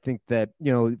 because I think that,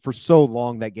 for so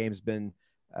long that game's been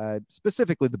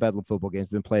specifically the Bedlam football game's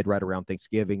been played right around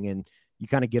Thanksgiving, and you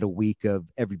kind of get a week of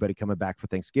everybody coming back for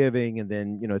Thanksgiving. And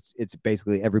then, it's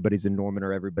basically everybody's in Norman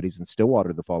or everybody's in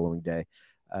Stillwater the following day.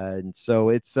 And so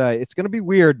it's going to be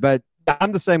weird, but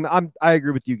I'm the same. I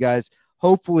agree with you guys.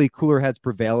 Hopefully cooler heads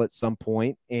prevail at some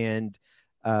point. And,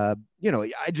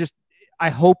 I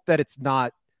hope that it's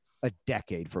not a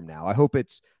decade from now. I hope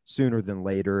it's sooner than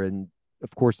later. And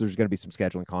of course there's going to be some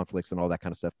scheduling conflicts and all that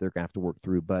kind of stuff they're going to have to work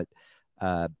through, but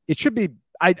it should be,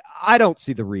 I don't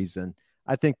see the reason.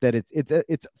 I think that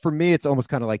it's for me, it's almost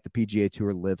kind of like the PGA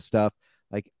Tour live stuff.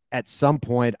 Like at some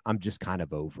point I'm just kind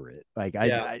of over it. Like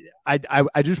I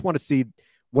just want to see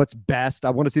what's best. I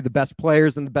want to see the best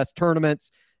players in the best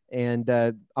tournaments. And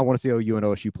I want to see OU and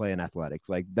OSU play in athletics.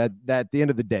 Like that at the end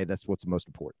of the day, that's what's most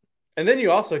important. And then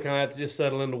you also kind of have to just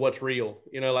settle into what's real,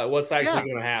 what's actually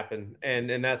going to happen.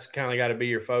 And that's kind of got to be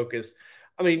your focus.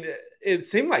 I mean, it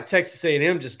seemed like Texas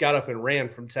A&M just got up and ran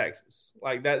from Texas.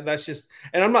 Like that's just,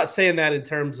 and I'm not saying that in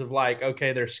terms of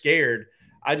okay, they're scared.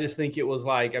 I just think it was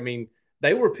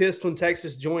they were pissed when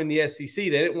Texas joined the SEC. They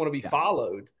didn't want to be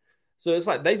followed. So it's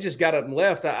like they just got up and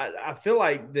left. I feel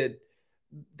like you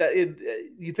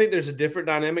think there's a different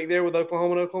dynamic there with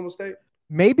Oklahoma and Oklahoma State?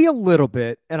 Maybe a little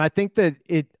bit. And I think that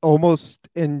it almost,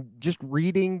 in just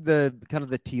reading the kind of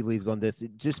the tea leaves on this,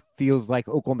 it just feels like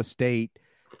Oklahoma State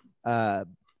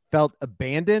felt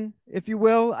abandoned, if you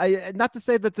will. Not to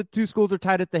say that the two schools are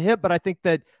tied at the hip, but I think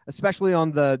that especially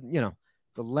on the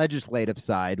legislative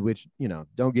side, which,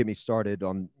 don't get me started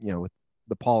on, with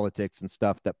the politics and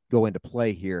stuff that go into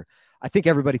play here. I think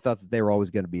everybody thought that they were always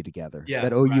going to be together,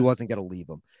 that OU wasn't going to leave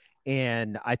them.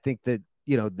 And I think that,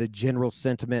 the general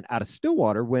sentiment out of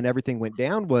Stillwater when everything went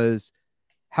down was,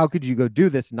 how could you go do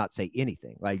this and not say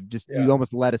anything? You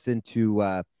almost led us into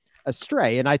a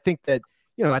stray. And I think that,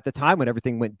 at the time when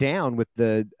everything went down with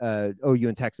the OU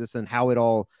in Texas and how it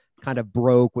all kind of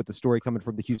broke with the story coming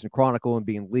from the Houston Chronicle and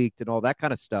being leaked and all that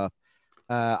kind of stuff,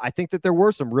 I think that there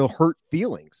were some real hurt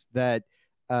feelings that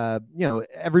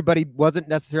everybody wasn't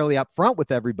necessarily up front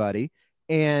with everybody.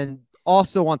 And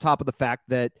also on top of the fact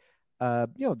that,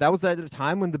 that was at a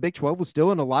time when the Big 12 was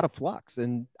still in a lot of flux.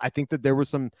 And I think that there was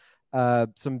some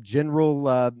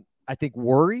general, I think,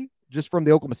 worry just from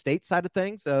the Oklahoma State side of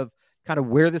things of kind of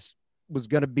where this was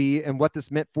going to be and what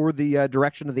this meant for the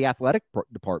direction of the athletic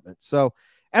department. So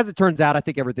as it turns out, I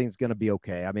think everything's going to be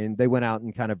okay. I mean, they went out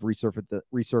and kind of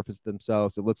resurfaced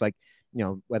themselves. It looks like,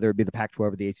 whether it be the Pac-12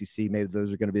 or the ACC, maybe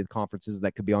those are going to be the conferences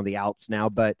that could be on the outs now.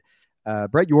 But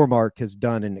Brett Yormark has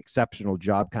done an exceptional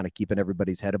job kind of keeping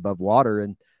everybody's head above water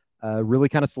and really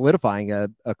kind of solidifying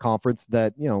a conference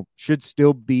that, should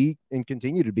still be and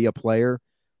continue to be a player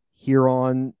here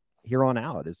on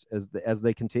out as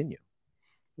they continue.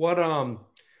 What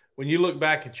when you look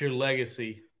back at your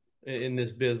legacy in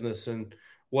this business and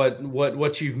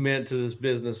what you've meant to this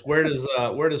business, where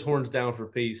does Horns Down for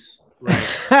Peace rank?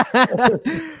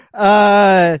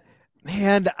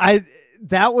 Man,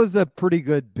 that was a pretty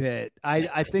good bit.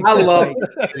 I think I love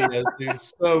videos, dude,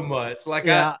 so much. Like,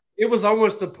 yeah. It was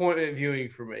almost appointment viewing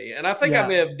for me, and I think Yeah. I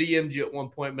may have DM'd you at one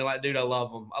point and been like, "Dude, I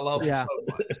love them. I love them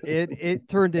so much." It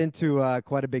turned into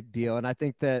quite a big deal, and I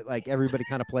think that like everybody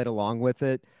kind of played along with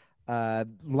it.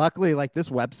 Luckily, like this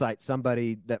website,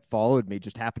 somebody that followed me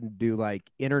just happened to do like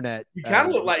internet. You kind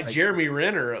of look like Jeremy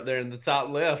Renner up there in the top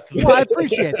left. Well, I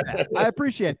appreciate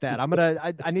that.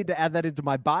 I need to add that into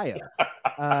my bio.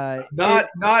 Not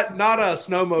a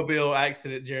snowmobile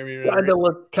accident, Jeremy Renner.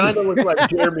 Kind of look like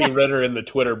Jeremy Renner in the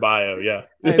Twitter bio. Yeah.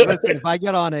 Hey, listen, if I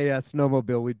get on a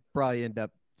snowmobile, we'd probably end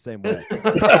up same way.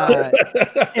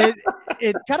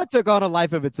 It kind of took on a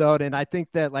life of its own, and I think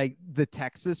that like the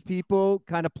Texas people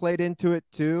kind of played into it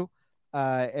too,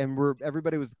 and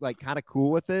everybody was like kind of cool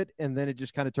with it, and then it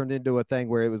just kind of turned into a thing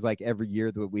where it was like every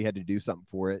year that we had to do something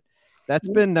for it. That's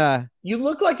been. You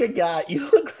look like a guy. You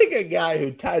look like a guy who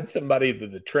tied somebody to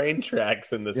the train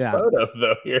tracks in this photo,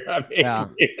 though. Here, I mean,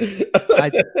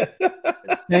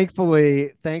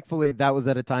 thankfully, that was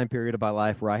at a time period of my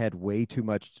life where I had way too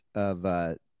much of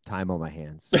time on my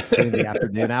hands in the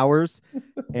afternoon hours,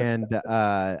 and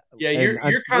you're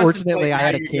unfortunately I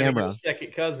had a camera. Get a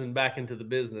second cousin back into the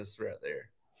business right there.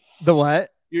 The what?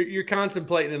 You're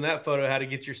contemplating in that photo how to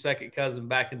get your second cousin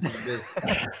back into the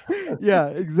business. Yeah,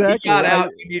 exactly. He got out,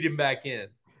 you need him back in.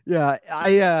 Yeah,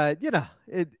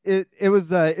 it was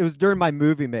during my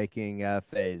movie making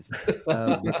phase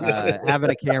of having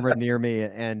a camera near me,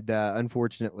 and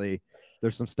unfortunately,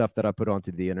 there's some stuff that I put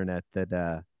onto the internet that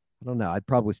I don't know. I'd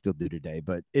probably still do today,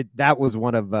 but that was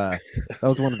one of the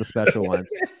special ones.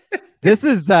 This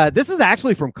is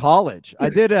actually from college. I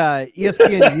did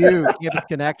ESPNU Campus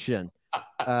Connection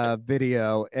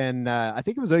video, and I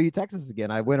think it was OU Texas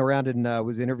again. I went around and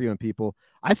was interviewing people.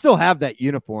 I still have that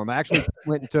uniform. I actually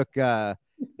went and took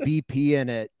BP in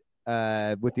it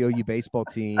with the OU baseball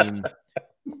team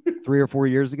 3 or 4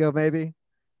 years ago, maybe.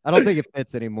 I don't think it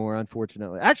fits anymore,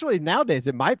 unfortunately. Actually, nowadays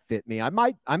it might fit me. I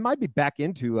might be back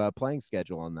into playing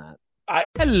schedule on that.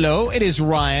 Hello, it is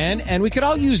Ryan, and we could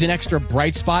all use an extra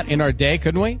bright spot in our day,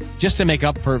 couldn't we? Just to make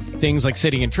up for things like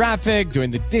sitting in traffic,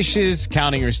 doing the dishes,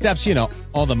 counting your steps,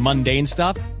 all the mundane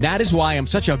stuff. That is why I'm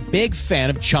such a big fan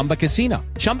of Chumba Casino.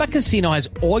 Chumba Casino has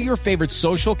all your favorite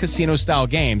social casino-style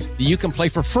games that you can play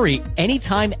for free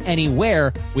anytime,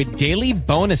 anywhere with daily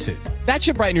bonuses. That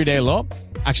should brighten your day a little.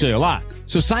 Actually, a lot.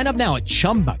 So sign up now at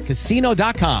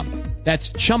ChumbaCasino.com.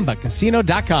 That's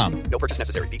ChumbaCasino.com. No purchase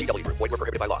necessary. VGW Group. Void where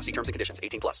prohibited by law. See terms and conditions.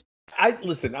 18+.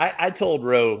 I told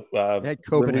Roe. It had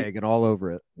Copenhagen all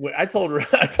over it. I told Roe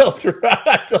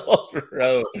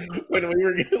when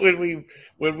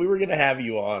we were going to have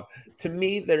you on. To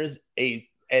me,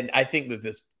 and I think that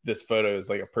this photo is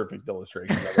like a perfect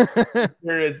illustration of it.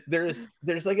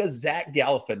 there's like a Zach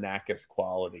Galifianakis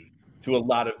quality to a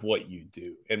lot of what you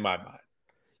do, in my mind.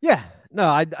 Yeah, no,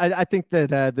 I think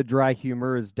that the dry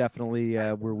humor is definitely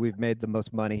where we've made the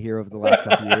most money here over the last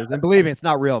couple of years. And believe me, it's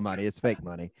not real money; it's fake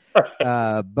money.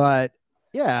 But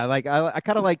yeah, like I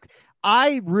kind of like.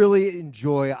 I really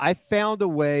enjoy. I found a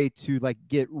way to like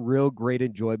get real great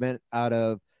enjoyment out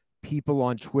of people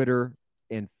on Twitter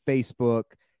and Facebook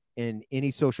and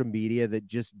any social media that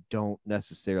just don't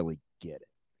necessarily get it.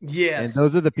 Yes. And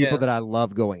those are the people that I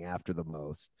love going after the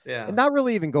most. Yeah. And not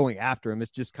really even going after them.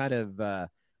 It's just kind of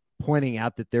pointing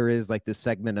out that there is like this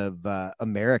segment of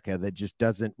America that just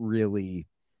doesn't really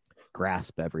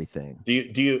grasp everything.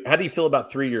 How do you feel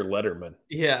about 3-year Letterman?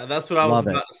 Yeah, that's what I was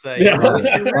about to say. Yeah.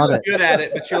 You're really good at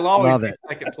it, but you'll always be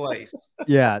second place.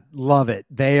 Yeah, love it.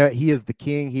 He is the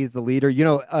king. He's the leader.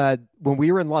 When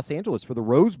we were in Los Angeles for the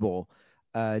Rose Bowl,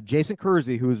 Jason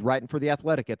Kersey, who was writing for The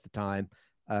Athletic at the time,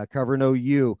 covering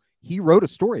OU, he wrote a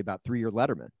story about 3-Year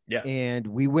Letterman. Yeah. And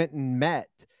we went and met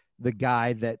the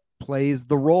guy that plays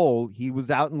the role. He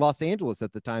was out in Los Angeles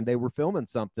at the time. They were filming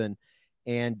something.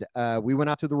 And we went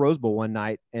out to the Rose Bowl one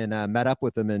night and met up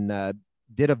with him and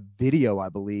did a video, I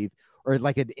believe, or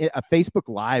like a Facebook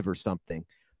Live or something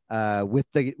with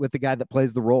the guy that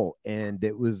plays the role. And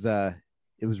it was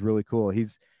really cool.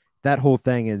 That whole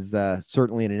thing is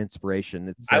certainly an inspiration.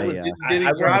 It's did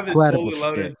he drive his fully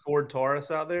loaded Ford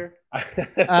Taurus out there?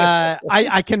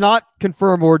 I cannot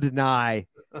confirm or deny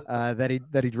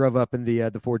that he drove up in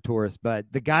the Ford Taurus, but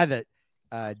the guy that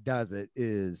does it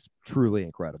is truly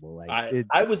incredible. Like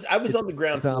I was on the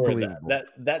ground floor of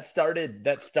that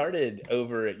started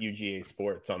over at UGA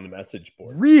Sports on the message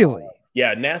board. Really?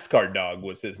 Yeah, NASCAR Dog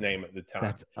was his name at the time.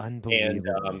 That's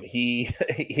unbelievable. And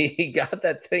he got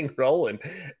that thing rolling,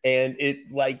 and it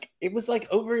felt like it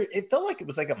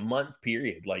was like a month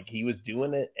period. Like he was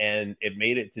doing it, and it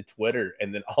made it to Twitter,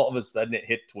 and then all of a sudden it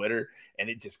hit Twitter, and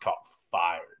it just caught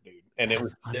fire, dude. And it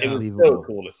was so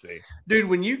cool to see, dude.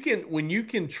 When you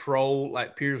can troll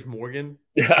like Piers Morgan,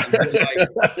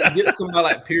 get somebody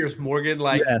like Piers Morgan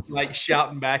like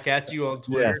shouting back at you on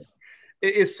Twitter. Yes.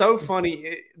 It's so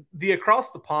funny. The across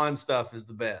the pond stuff is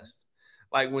the best.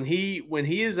 Like when he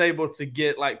is able to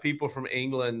get like people from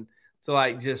England to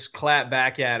like just clap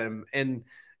back at him, and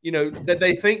that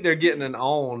they think they're getting an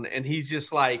on, and he's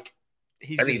just like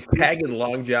he's tagging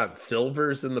Long John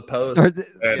Silver's in the post.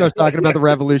 Starts talking about the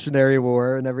Revolutionary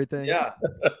War and everything. Yeah,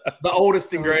 the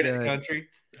oldest and greatest country.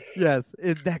 Yes,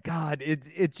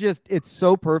 it's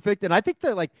so perfect, and I think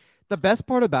that like the best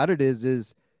part about it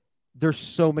is there's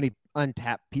so many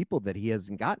untapped people that he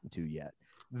hasn't gotten to yet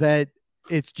that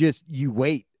it's just you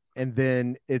wait, and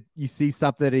then you see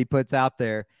something that he puts out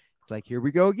there. It's like, here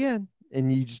we go again,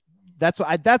 and that's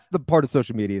the part of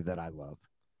social media that I love.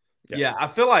 Yeah, I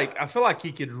feel like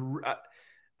he could.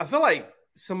 I feel like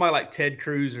somebody like Ted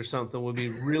Cruz or something would be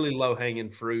really low hanging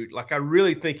fruit. Like I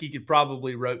really think he could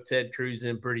probably rope Ted Cruz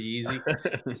in pretty easy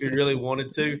if he really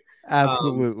wanted to.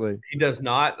 Absolutely, he does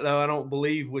not, though. I don't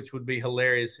believe, which would be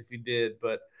hilarious if he did.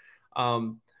 But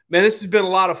man, this has been a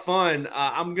lot of fun.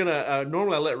 I'm gonna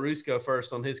normally I let Roos go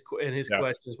first on his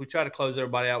questions. We try to close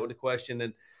everybody out with a question,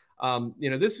 and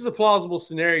this is a plausible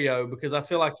scenario because I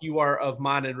feel like you are of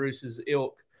mine and Roos's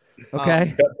ilk.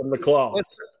 Okay, cut from the claw.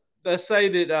 Let's say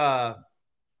that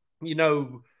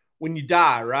when you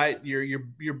die, right?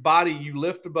 Your body, you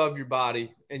lift above your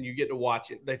body and you get to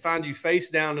watch it. They find you face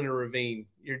down in a ravine.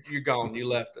 You're gone. You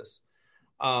left us.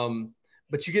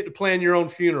 But you get to plan your own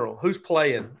funeral. Who's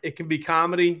playing? It can be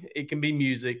comedy. It can be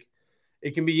music.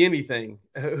 It can be anything.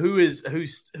 Who's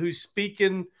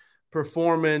speaking,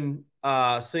 performing,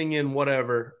 singing,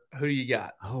 whatever. Who do you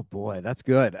got? Oh boy, that's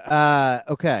good.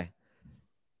 Okay.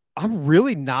 I'm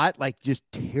really not like just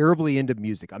terribly into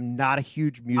music. I'm not a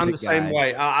huge music guy. I'm the same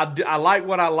way. I like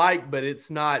what I like, but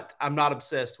I'm not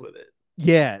obsessed with it.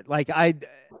 Yeah. Like I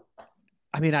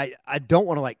don't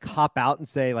want to like cop out and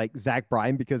say like Zach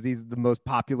Bryan because he's the most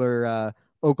popular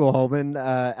Oklahoman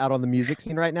out on the music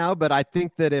scene right now. But I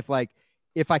think that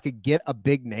if I could get a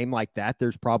big name like that,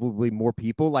 there's probably more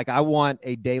people. Like I want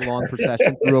a day-long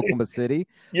procession through Oklahoma City.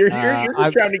 You're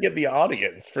just trying to get the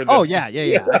audience for the. Oh yeah.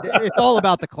 It's all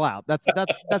about the clout. That's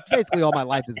basically all my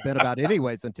life has been about,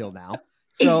 anyways, until now.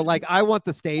 So like I want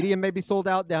the stadium maybe sold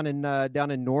out down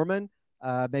in Norman.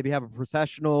 Maybe have a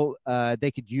processional.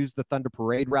 They could use the Thunder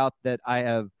Parade route that I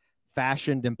have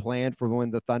fashioned and planned for when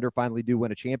the Thunder finally do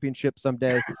win a championship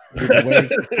someday. We've been waiting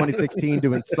since 2016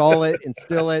 to instill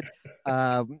it,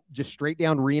 just straight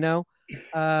down Reno.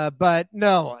 But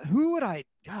no, who would I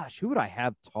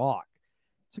have talk?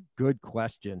 It's a good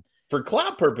question. For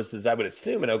clout purposes, I would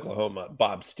assume in Oklahoma,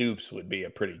 Bob Stoops would be a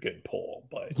pretty good pull.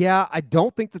 But yeah, I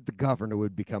don't think that the governor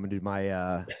would be coming to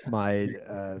my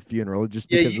funeral just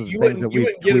because of the things that we've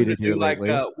tweeted here lately.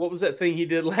 What was that thing he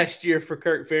did last year for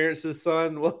Kirk Ferentz's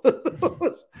son?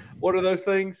 What are those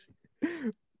things?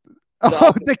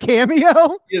 The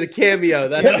cameo? Yeah, the cameo.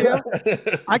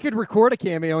 That's I could record a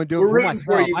cameo and do it for myself.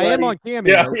 For you, I am on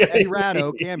Cameo. Yeah. Eddie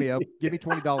Rado, cameo. Give me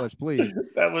 $20, please.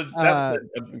 That was an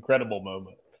incredible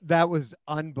moment. That was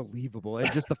unbelievable.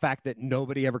 And just the fact that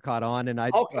nobody ever caught on. And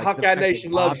Hawkeye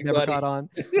Nation loves you, never buddy. Caught on.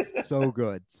 So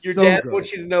good. Your dad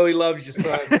wants you to know he loves you,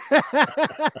 son.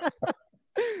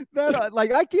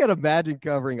 I can't imagine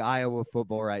covering Iowa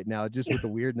football right now just with the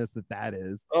weirdness that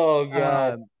is. Oh,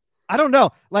 God. I don't know.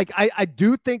 Like, I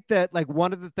do think that, like,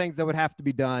 one of the things that would have to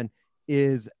be done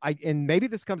is, and maybe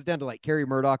this comes down to, like, Kerry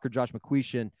Murdoch or Josh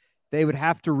McCuistion, they would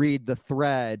have to read the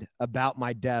thread about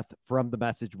my death from the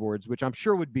message boards, which I'm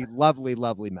sure would be lovely,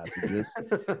 lovely messages.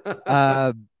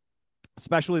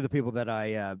 especially the people that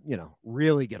I,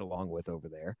 really get along with over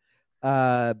there.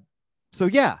 So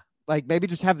yeah, like maybe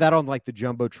just have that on like the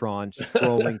Jumbotron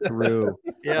scrolling through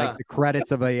like the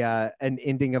credits of an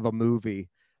ending of a movie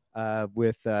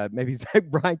with maybe Zach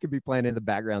Bryan could be playing in the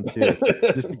background too,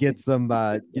 just to get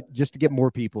just to get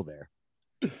more people there.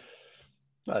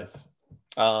 Nice.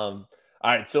 All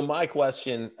right. So my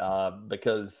question,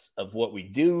 because of what we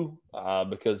do,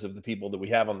 because of the people that we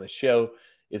have on the show,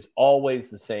 is always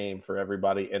the same for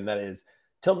everybody. And that is,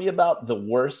 tell me about the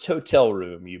worst hotel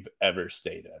room you've ever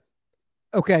stayed in.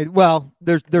 Okay. Well,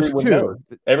 there's Everyone two. knows.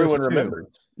 Everyone There's two. remembers.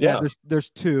 Yeah. There's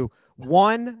two.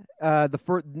 One, the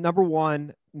first number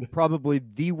one, probably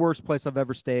the worst place I've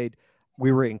ever stayed.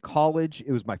 We were in college.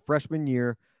 It was my freshman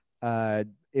year.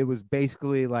 It was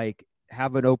basically like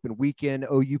have an open weekend.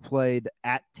 OU played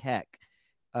at Tech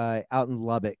out in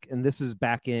Lubbock. And this is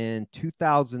back in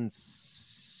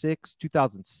 2006,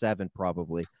 2007,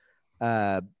 probably.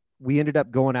 We ended up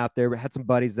going out there. We had some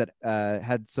buddies that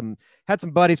had some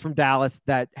buddies from Dallas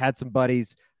that had some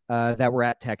buddies that were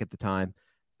at Tech at the time.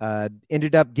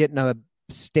 Ended up getting a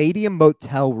stadium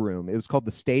motel room. It was called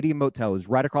the Stadium Motel. It was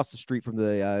right across the street from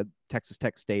the Texas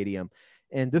Tech Stadium.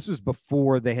 And this was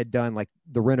before they had done like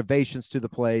the renovations to the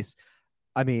place.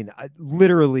 I mean,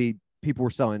 literally people were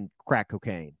selling crack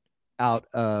cocaine out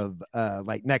of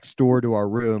like next door to our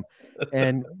room.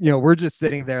 And, we're just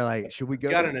sitting there like, should we go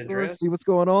got an address? See what's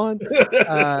going on?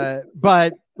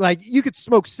 But like you could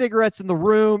smoke cigarettes in the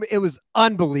room. It was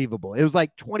unbelievable. It was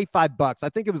like $25. I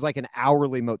think it was like an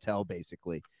hourly motel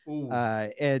basically.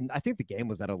 And I think the game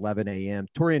was at 11 a.m.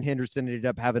 Torian Henderson ended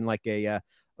up having like a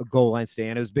goal line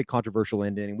stand. It was a big controversial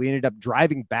ending. We ended up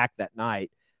driving back that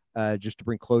night just to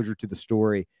bring closure to the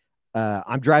story.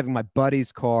 I'm driving my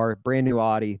buddy's car, brand new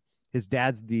Audi. His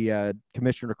dad's the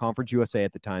commissioner of Conference USA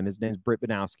at the time. His name's Britt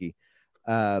Banowski.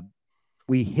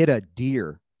 We hit a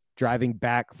deer driving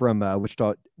back from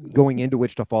Wichita, going into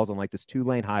Wichita Falls on like this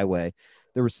 2-lane highway.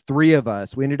 There was 3 of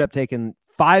us. We ended up taking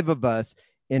 5 of us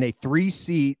in a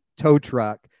 3-seat tow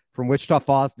truck from Wichita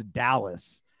Falls to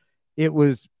Dallas. It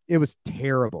was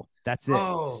terrible. That's it.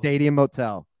 Oh, Stadium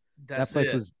Motel. That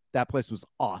place was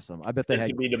awesome. I bet They they had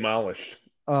to be demolished.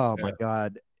 Oh my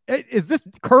God. Is this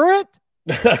current?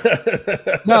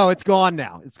 No, it's gone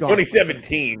now. It's gone.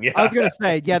 2017. Yeah. I was gonna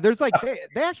say, yeah. There's like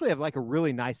they actually have like a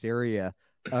really nice area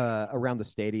around the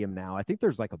stadium now. I think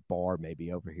there's like a bar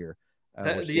maybe over here.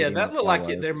 That looked like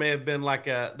it. There may have been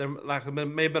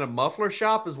may have been a muffler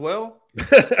shop as well.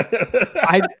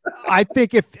 I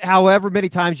think if however many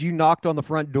times you knocked on the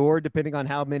front door, depending on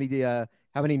how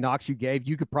many knocks you gave,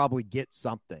 you could probably get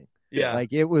something. Yeah,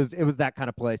 like it was that kind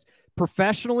of place.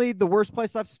 Professionally, the worst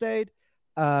place I've stayed.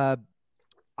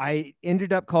 I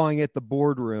ended up calling it the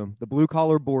boardroom, the blue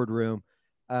collar boardroom.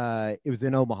 It was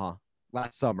in Omaha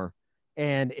last summer,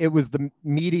 and it was the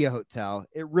media hotel.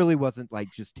 It really wasn't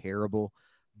like just terrible,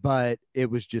 but it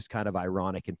was just kind of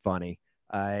ironic and funny.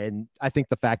 And I think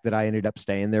the fact that I ended up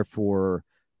staying there for,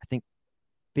 I think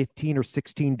 15 or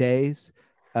 16 days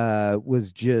it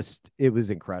was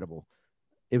incredible.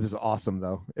 It was awesome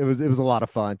though. It was a lot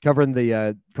of fun. Covering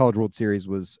the College World Series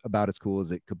was about as cool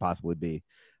as it could possibly be.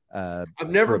 I've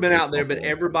never been out there, but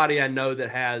everybody I know that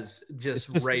has just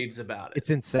raves about it. It's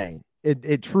insane.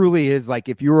 It truly is. Like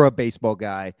if you were a baseball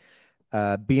guy,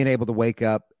 being able to wake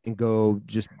up and go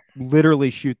just literally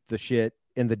shoot the shit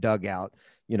in the dugout,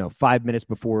 5 minutes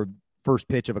before first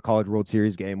pitch of a College World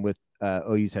Series game with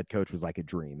OU's head coach was like a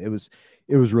dream. It was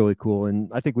really cool. And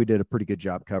I think we did a pretty good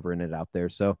job covering it out there.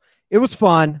 So it was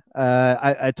fun.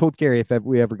 I told Carrie if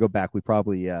we ever go back, we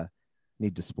probably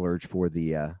need to splurge for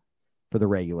the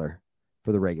regular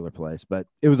place, but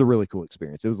it was a really cool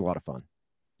experience. It was a lot of fun.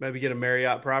 Maybe get a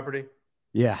Marriott property.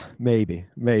 Yeah, maybe.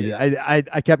 Yeah.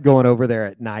 I kept going over there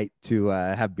at night to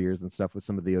have beers and stuff with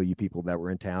some of the OU people that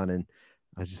were in town. And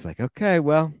I was just like, okay,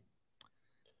 well,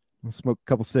 I'll smoke a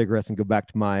couple cigarettes and go back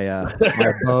to my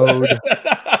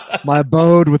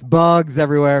abode with bugs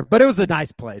everywhere. But it was a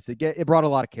nice place. It brought a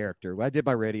lot of character. I did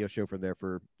my radio show from there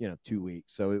for 2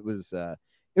 weeks. So it was kind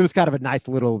of a nice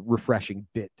little refreshing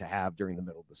bit to have during the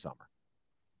middle of the summer.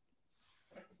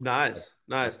 Nice.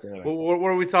 Well, what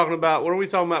are we talking about? What are we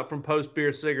talking about from post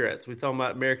beer cigarettes? We talking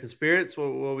about American Spirits? What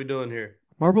are we doing here?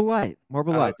 Marble Light.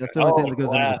 That's the only thing that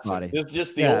goes in this body. It's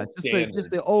just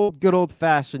the old good old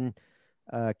fashioned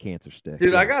cancer stick.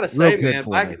 Dude, I gotta say,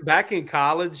 man, back in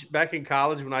college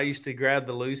when I used to grab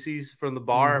the Lucy's from the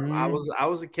bar, mm-hmm. I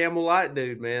was a Camel Light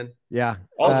dude, man. Yeah.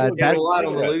 Also Camel Light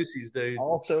on the Lucy's, dude.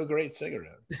 Also a great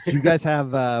cigarette. Do you guys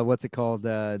have what's it called?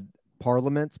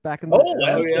 Parliaments back in the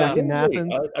back in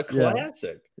Athens? A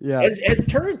classic. Yeah.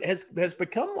 Has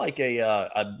become like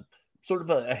a sort of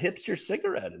a hipster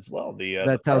cigarette as well.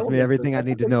 That tells me everything I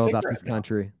need to know about this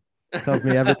country. Tells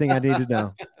me everything I need to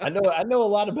know. I know a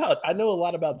lot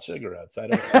about cigarettes. I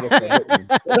wish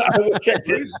I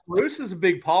did. Bruce is a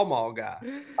big Pall Mall guy.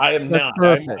 I am That's not.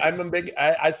 perfect. I'm a big.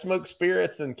 I smoke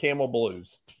spirits and Camel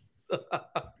Blues.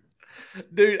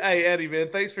 Dude, hey Eddie, man,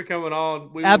 thanks for coming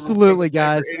on. Absolutely,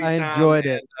 guys. I enjoyed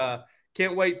it.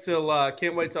 Can't wait till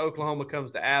Oklahoma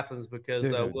comes to Athens because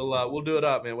we'll do it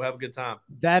up, man. We'll have a good time.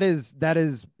 That is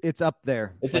it's up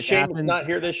there. It's a shame it's not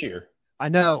here this year. I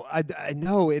know, I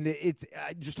know, and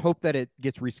I just hope that it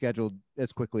gets rescheduled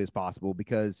as quickly as possible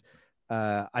because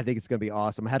I think it's going to be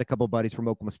awesome. I had a couple of buddies from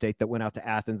Oklahoma State that went out to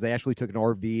Athens. They actually took an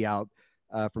RV out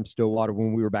from Stillwater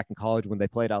when we were back in college when they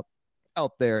played out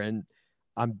there, and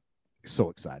I'm so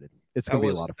excited. It's going to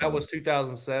be a lot of fun. That was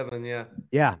 2007, yeah.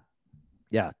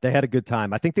 Yeah, they had a good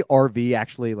time. I think the RV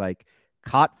actually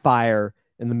caught fire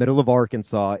in the middle of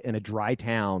Arkansas in a dry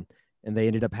town, and they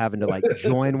ended up having to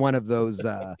join one of those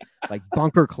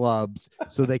bunker clubs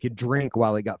so they could drink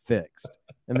while it got fixed.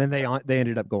 And then they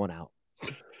ended up going out.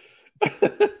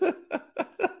 It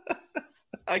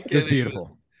was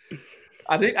beautiful.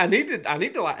 I need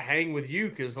to hang with you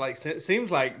because it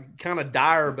seems like kind of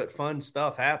dire but fun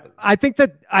stuff happens. I think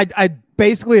that I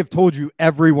basically have told you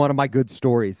every one of my good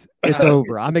stories. It's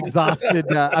over. I'm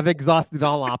exhausted. I've exhausted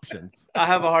all options. I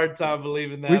have a hard time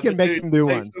believing that. We can make some new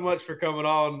ones. Thanks so much for coming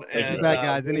on. Thank you back,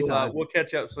 guys. Anytime. We'll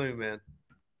catch up soon, man.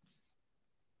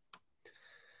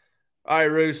 All right,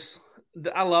 Roos.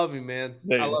 I love you, man.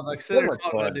 Dude, I love. I sit and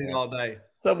talk to that dude all day.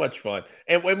 So much fun,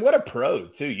 and what a pro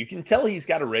too. You can tell he's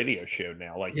got a radio show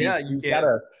now.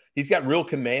 He's got real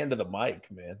command of the mic,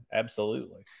 man.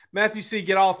 Absolutely. Matthew C,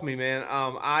 get off me, man.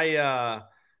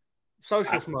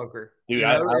 Social smoker, dude.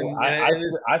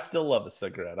 I still love a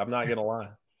cigarette. I'm not gonna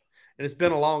lie. And it's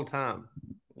been a long time.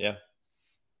 Yeah.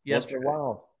 Yesterday.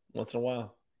 Once in a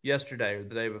while. Yesterday or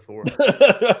the day before.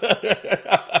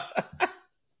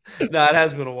 No, it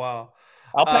has been a while.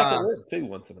 I'll pack a rib too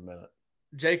once in a minute.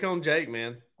 Jake on Jake,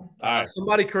 man. Right.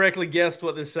 Somebody correctly guessed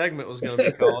what this segment was going to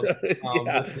be called. Which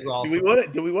was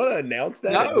awesome. Do we want to announce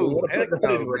that? No.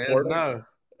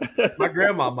 My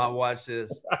grandma might watch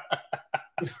this.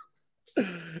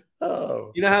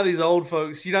 Oh, you know how these old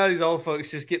folks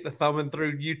just get the thumbing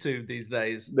through YouTube these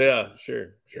days. Yeah,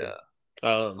 sure. Yeah.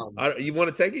 You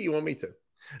want to take it? You want me to?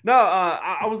 No,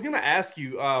 I was going to ask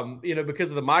you, because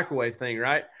of the microwave thing,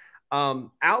 right?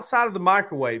 Outside of the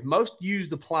microwave, most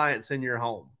used appliance in your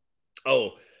home.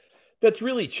 Oh, that's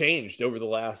really changed over the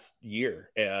last year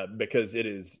because it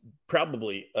is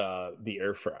probably the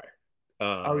air fryer.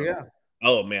 Oh, yeah.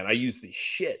 Oh, man, I use the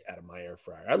shit out of my air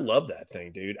fryer. I love that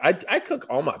thing, dude. I cook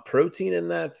all my protein in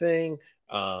that thing.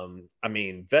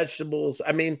 Vegetables.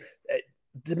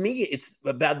 To me, it's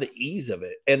about the ease of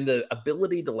it and the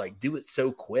ability to do it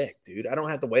so quick, dude. I don't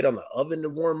have to wait on the oven to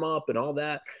warm up and all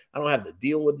that. I don't have to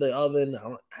deal with the oven.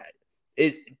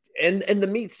 And the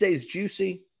meat stays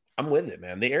juicy. I'm with it,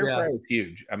 man. The air fryer is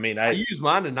huge. I use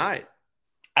mine tonight.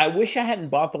 I wish I hadn't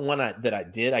bought the one that I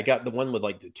did. I got the one with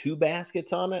the 2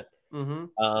 baskets on it.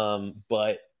 Mm-hmm.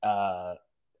 But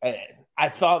I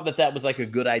thought that was a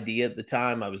good idea at the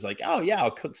time. I was like, oh yeah,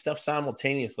 I'll cook stuff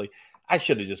simultaneously. I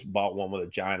should have just bought one with a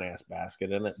giant ass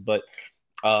basket in it. But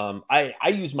I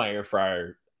use my air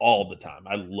fryer all the time.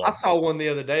 I saw one the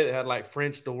other day that had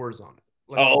French doors on it.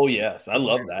 Oh yes, I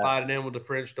love that. Sliding in with the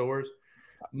French doors.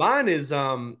 Mine is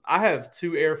I have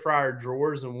 2 air fryer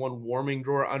drawers and 1 warming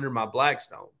drawer under my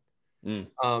Blackstone.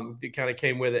 It kind of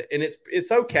came with it, and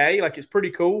it's okay. It's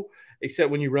pretty cool,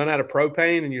 except when you run out of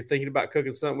propane and you're thinking about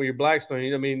cooking something with your Blackstone. I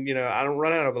don't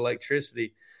run out of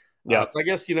electricity. Yeah, I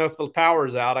guess if the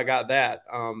power's out, I got that.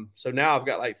 So now I've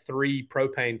got 3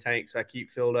 propane tanks I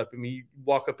keep filled up. You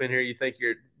walk up in here, you think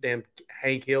you're at damn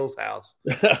Hank Hill's house,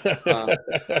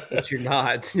 but you're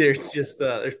not. There's just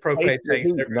there's propane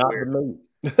tanks everywhere.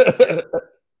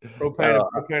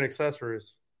 Propane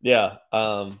accessories. Yeah.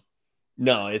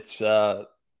 No, it's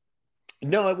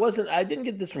no, it wasn't. I didn't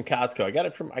get this from Costco. I got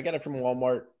it from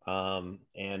Walmart.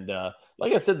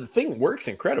 Like I said, the thing works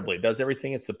incredibly. It does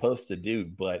everything it's supposed to do.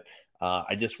 But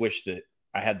I just wish that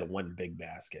I had the one big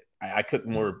basket. I cook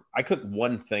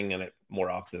 1 thing in it more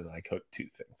often than I cook 2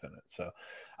 things in it. So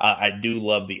I do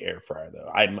love the air fryer though.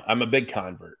 I'm a big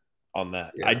convert on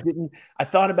that. Yeah.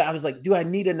 I was like, do I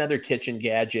need another kitchen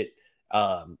gadget?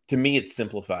 To me, it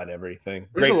simplified everything.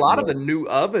 There's a lot of the new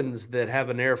ovens that have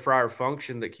an air fryer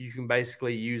function that you can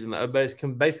basically use in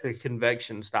basically a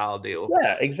convection style deal.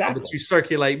 Yeah, exactly.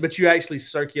 But you actually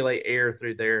circulate air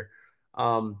through there,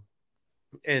 and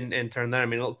turn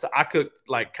that. I cooked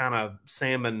kind of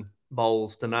salmon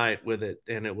bowls tonight with it,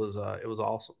 and it was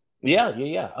awesome.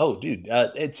 Yeah. Oh, dude,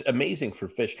 it's amazing for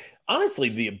fish. Honestly,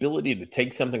 the ability to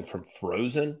take something from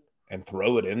frozen and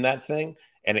throw it in that thing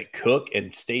and it cook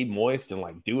and stay moist and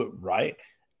like do it right.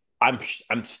 I'm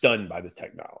stunned by the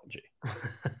technology.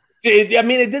 I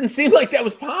mean, it didn't seem like that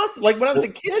was possible. Like when I was a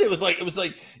kid, it was like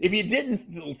if you didn't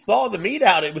thaw the meat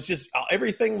out, it was just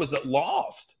everything was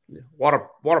lost. What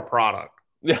a product.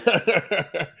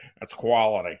 That's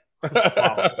quality.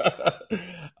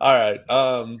 All right.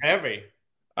 Heavy.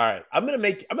 All right. I'm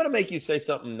gonna make you say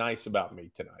something nice about me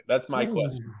tonight. That's my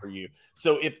question for you.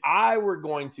 So if I were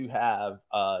going to have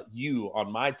you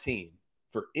on my team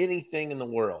for anything in the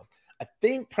world, I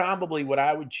think probably what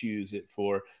I would choose it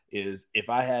for is if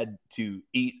I had to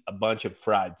eat a bunch of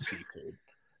fried seafood.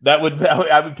 I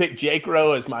would pick Jake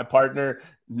Rowe as my partner.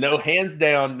 No, hands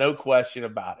down, no question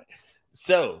about it.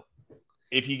 So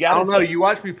if you got, I don't know. You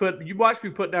watched me put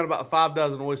down about 5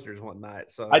 dozen oysters one night.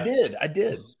 So I did.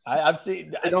 I've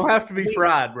seen. They don't have to be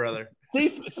fried, brother.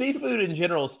 Seafood in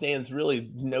general stands really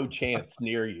no chance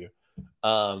near you.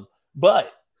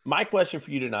 But my question for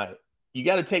you tonight: you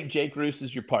got to take Jake Roos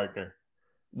as your partner.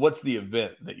 What's the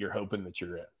event that you're hoping that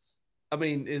you're in? I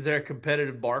mean, is there a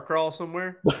competitive bar crawl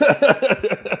somewhere?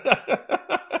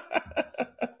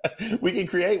 We can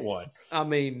create one. I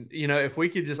mean, if we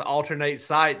could just alternate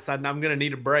sites, I'm going to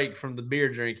need a break from the beer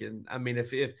drinking. I mean,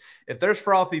 if there's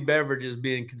frothy beverages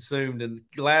being consumed and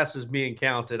glasses being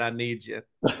counted, I need you.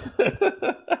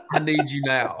 I need you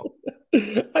now.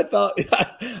 I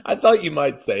thought you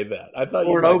might say that. I thought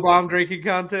or an O-bomb drinking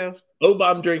contest.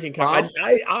 O-bomb drinking contest.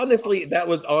 I honestly, that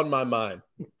was on my mind.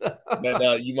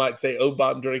 That you might say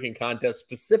O-bomb drinking contest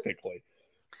specifically.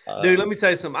 Dude, let me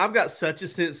tell you something. I've got such a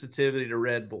sensitivity to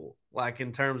Red Bull. Like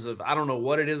in terms of, I don't know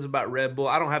what it is about Red Bull.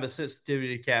 I don't have a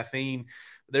sensitivity to caffeine.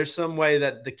 There's some way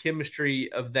that the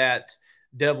chemistry of that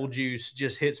devil juice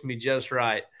just hits me just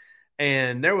right.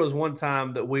 And there was one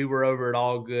time that we were over at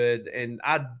All Good, and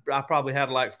I probably had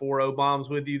like 4 O-bombs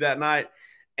with you that night.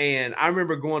 And I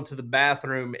remember going to the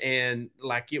bathroom, and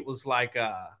like it was like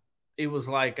the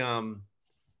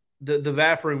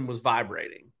bathroom was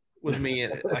vibrating with me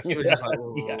in it. Like it was just like,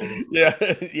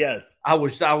 yes. I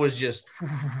was just,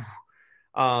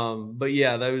 but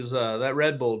yeah, those that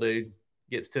Red Bull dude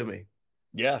gets to me.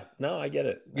 Yeah, no, I get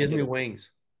it. Gives me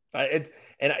wings.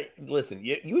 Listen,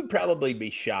 you would probably be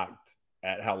shocked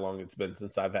at how long it's been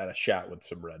since I've had a shot with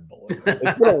some Red Bull.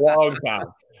 It's been a long time.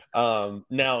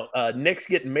 Now Nick's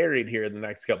getting married here in the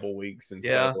next couple of weeks, and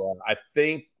so I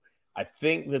think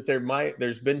that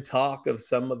there's been talk of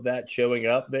some of that showing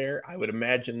up there. I would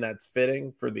imagine that's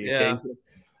fitting for the occasion.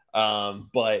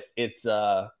 But it's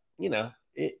I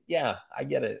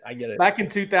get it. Back in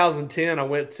 2010, I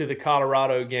went to the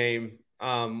Colorado game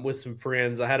with some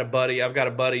friends. I've got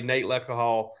a buddy, Nate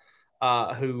Lecahall,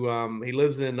 who he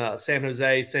lives in San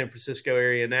Jose, San Francisco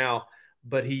area now,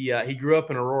 but he grew up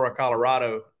in Aurora,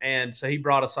 Colorado, and so he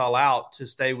brought us all out to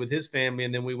stay with his family,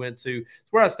 and then we went to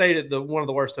where I stayed at one of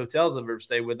the worst hotels I've ever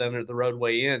stayed with, under at the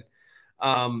Roadway Inn.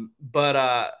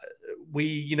 But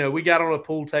we got on a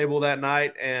pool table that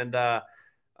night, and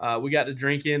we got to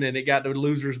drinking, and it got to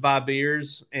losers buy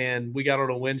beers, and we got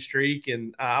on a win streak,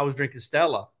 and I was drinking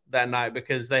Stella that night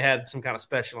because they had some kind of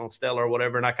special on Stella or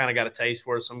whatever, and I kind of got a taste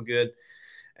for some good.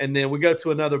 And then we go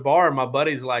to another bar, and my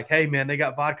buddy's like, "Hey, man, they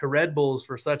got vodka Red Bulls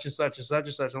for such and such and such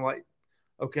and such." I'm like,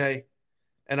 "Okay."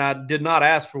 And I did not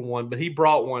ask for one, but he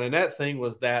brought one, and that thing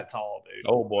was that tall, dude.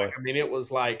 Oh, boy. I mean, it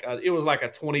was like a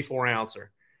 24-ouncer.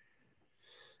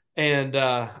 And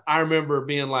I remember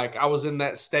being like, I was in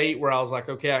that state where I was like,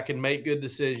 okay, I can make good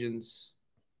decisions.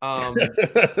 I'm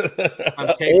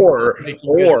or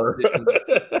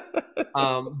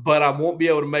but I won't be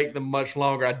able to make them much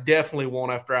longer. I definitely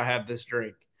won't after I have this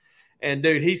drink. And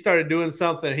dude, he started doing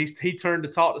something. He turned to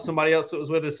talk to somebody else that was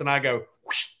with us, and I go,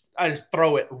 whoosh, I just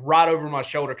throw it right over my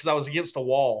shoulder because I was against a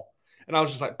wall, and I was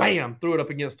just like, bam, threw it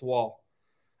up against the wall,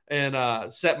 and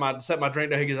set my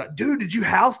drink down. He goes like, dude, did you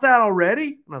house that already?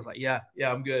 And I was like, yeah,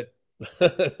 I'm good.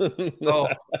 Oh,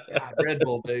 God, Red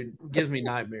Bull, dude, gives me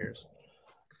nightmares.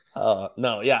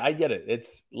 No, yeah, I get it.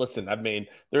 Listen, I mean,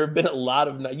 there have been a lot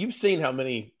of you've seen how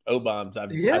many O-bombs I've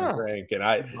drank,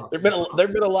 and there've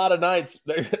been a lot of nights.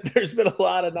 There's been a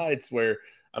lot of nights where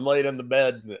I'm laid in the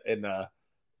bed and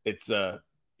it's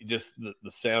just the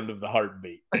sound of the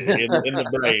heartbeat in the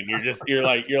brain. You're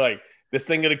like, this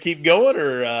thing gonna keep going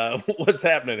or what's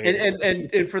happening here?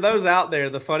 And for those out there,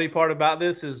 the funny part about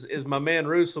this is my man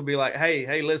Roos will be like,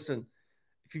 hey, listen.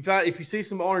 If you see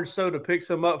some orange soda, pick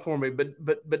some up for me,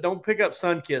 but don't pick up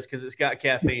Sunkist because it's got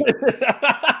caffeine.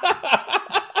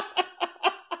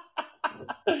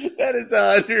 That is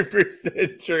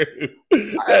 100% true.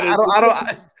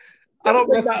 I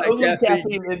don't That's mess my with only caffeine.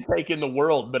 caffeine intake in the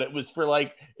world, but it was for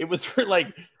like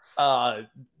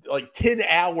 10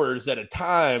 hours at a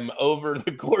time over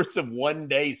the course of one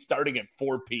day, starting at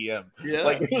 4 p.m. Yeah,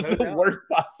 Like, it was no the doubt. worst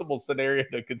possible scenario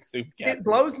to consume caffeine. It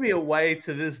blows me away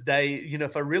to this day. You know,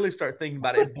 if I really start thinking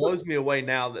about it, it blows me away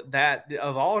now that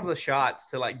of all of the shots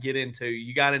to like get into,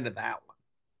 you got into that one.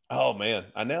 Oh man,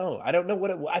 I know. I don't know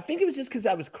what it was. I think it was just because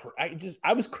I was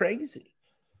crazy.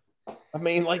 I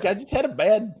mean, like, I just had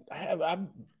I'm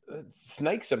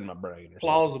snakes in my brain or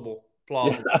Plausible.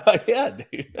 something. Yeah,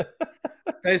 dude.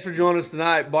 Thanks for joining us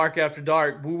tonight, Bark After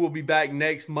Dark. We will be back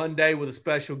next Monday with a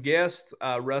special guest.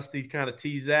 Rusty kind of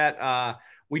teased that.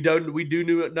 We do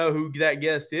know who that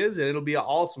guest is, and it'll be an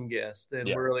awesome guest,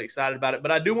 and we're really excited about it.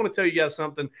 But I do want to tell you guys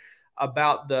something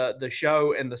about the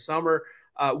show and the summer.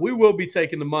 We will be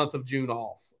taking the month of June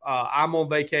off. I'm on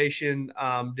vacation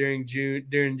during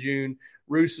June.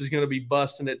 Roos is going to be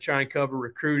busting it, trying to cover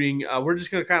recruiting. We're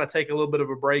just going to kind of take a little bit of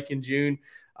a break in June.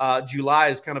 July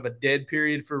is kind of a dead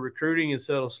period for recruiting, and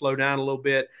so it'll slow down a little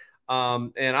bit.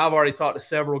 And I've already talked to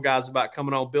several guys about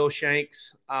coming on. Bill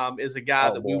Shanks is a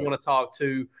guy that we want to talk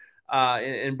to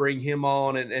and bring him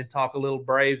on and talk a little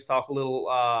Braves, talk a little,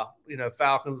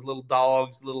 Falcons, little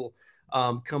Dogs, little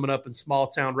coming up in small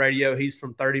town radio. He's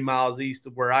from 30 miles east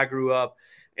of where I grew up.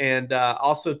 And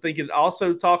also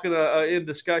talking in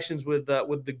discussions with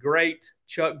the great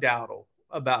Chuck Dowdle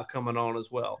about coming on as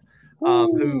well.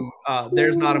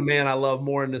 There's not a man I love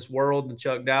more in this world than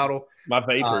Chuck Dowdle. My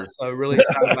vapors. So really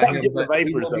excited about him. The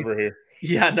vapors over here.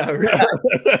 Yeah, I know. Right?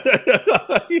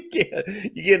 you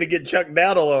getting to get Chuck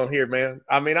Dowdle on here, man.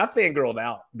 I mean, I fangirled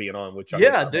out being on with Chuck.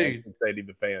 Yeah, dude. I'm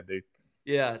a fan, dude.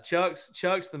 Yeah, Chuck's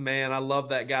the man. I love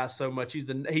that guy so much.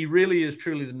 He really is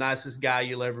truly the nicest guy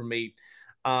you'll ever meet.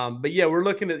 But yeah, we're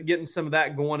looking at getting some of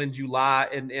that going in July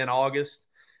and August.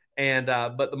 And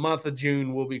but the month of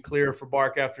June will be clear for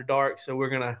Bark After Dark. So we're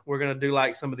gonna do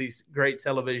like some of these great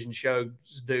television shows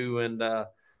do, and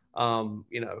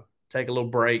take a little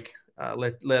break,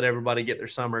 let everybody get their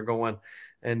summer going,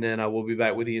 and then we'll be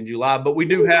back with you in July. But we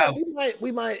have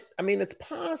we might. I mean, it's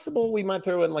possible we might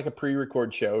throw in like a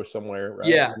pre-record show somewhere. Right?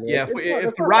 Yeah, I mean,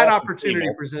 if the right opportunity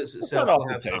presents itself, off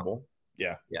the table.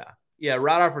 Yeah.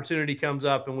 Right opportunity comes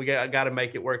up, and we got to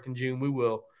make it work in June. We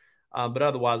will. But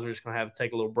otherwise, we're just going to have to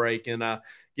take a little break and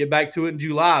get back to it in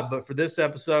July. But for this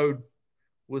episode,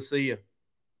 we'll see you.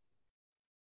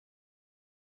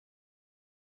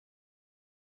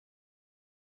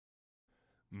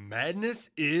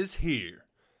 Madness is here.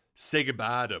 Say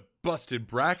goodbye to busted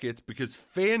brackets because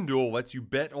FanDuel lets you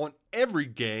bet on every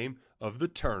game of the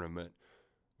tournament.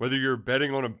 Whether you're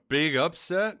betting on a big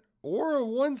upset or a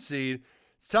one seed,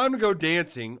 it's time to go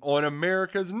dancing on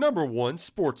America's #1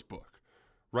 sportsbook.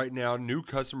 Right now, new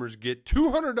customers get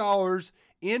 $200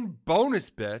 in bonus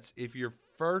bets if your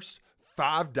first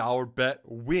 $5 bet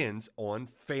wins on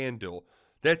FanDuel.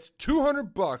 That's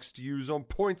 $200 to use on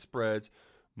point spreads,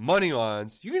 money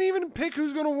lines. You can even pick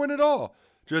who's going to win it all.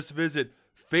 Just visit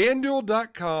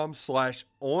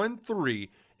FanDuel.com/on3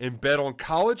 and bet on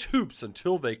college hoops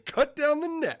until they cut down the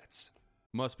nets.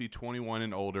 Must be 21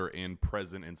 and older and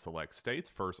present in select states.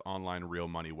 First online real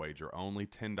money wager only.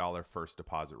 $10 first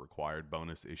deposit required.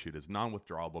 Bonus issued as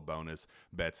non-withdrawable bonus.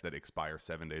 Bets that expire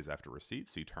 7 days after receipt.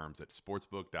 See terms at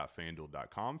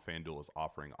sportsbook.fanduel.com. FanDuel is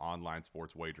offering online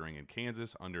sports wagering in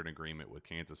Kansas under an agreement with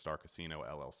Kansas Star Casino,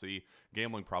 LLC.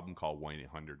 Gambling problem? Call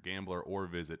 1-800-GAMBLER or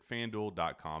visit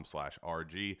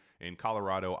fanduel.com/RG in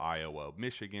Colorado, Iowa,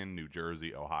 Michigan, New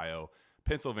Jersey, Ohio,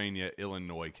 Pennsylvania,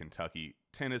 Illinois, Kentucky,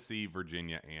 Tennessee,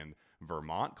 Virginia, and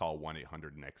Vermont. Call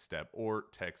 1-800-NEXT-STEP or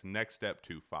text NEXT STEP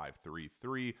to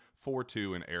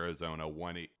 53342 in Arizona,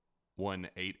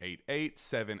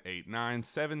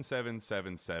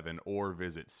 1-888-789-7777 or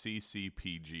visit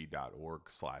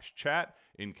ccpg.org/chat.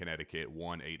 In Connecticut,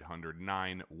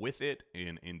 1-800-9-WITH-IT.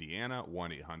 In Indiana,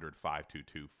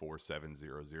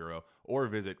 1-800-522-4700 or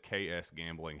visit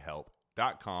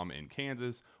ksgamblinghelp.com. In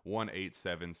Kansas,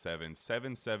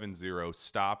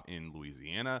 1-877-770-STOP in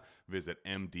Louisiana. Visit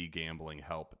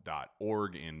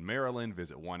mdgamblinghelp.org in Maryland.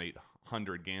 Visit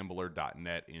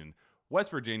 1-800-gambler.net in West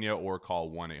Virginia or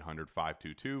call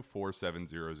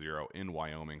 1-800-522-4700 in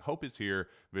Wyoming. Hope is here.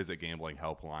 Visit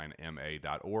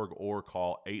gamblinghelplinema.org or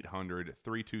call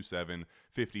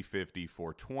 800-327-5050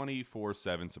 for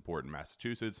 24/7 support in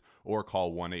Massachusetts or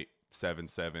call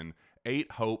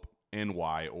 1-877-8-HOPE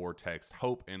NY or text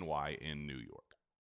HOPE NY in New York.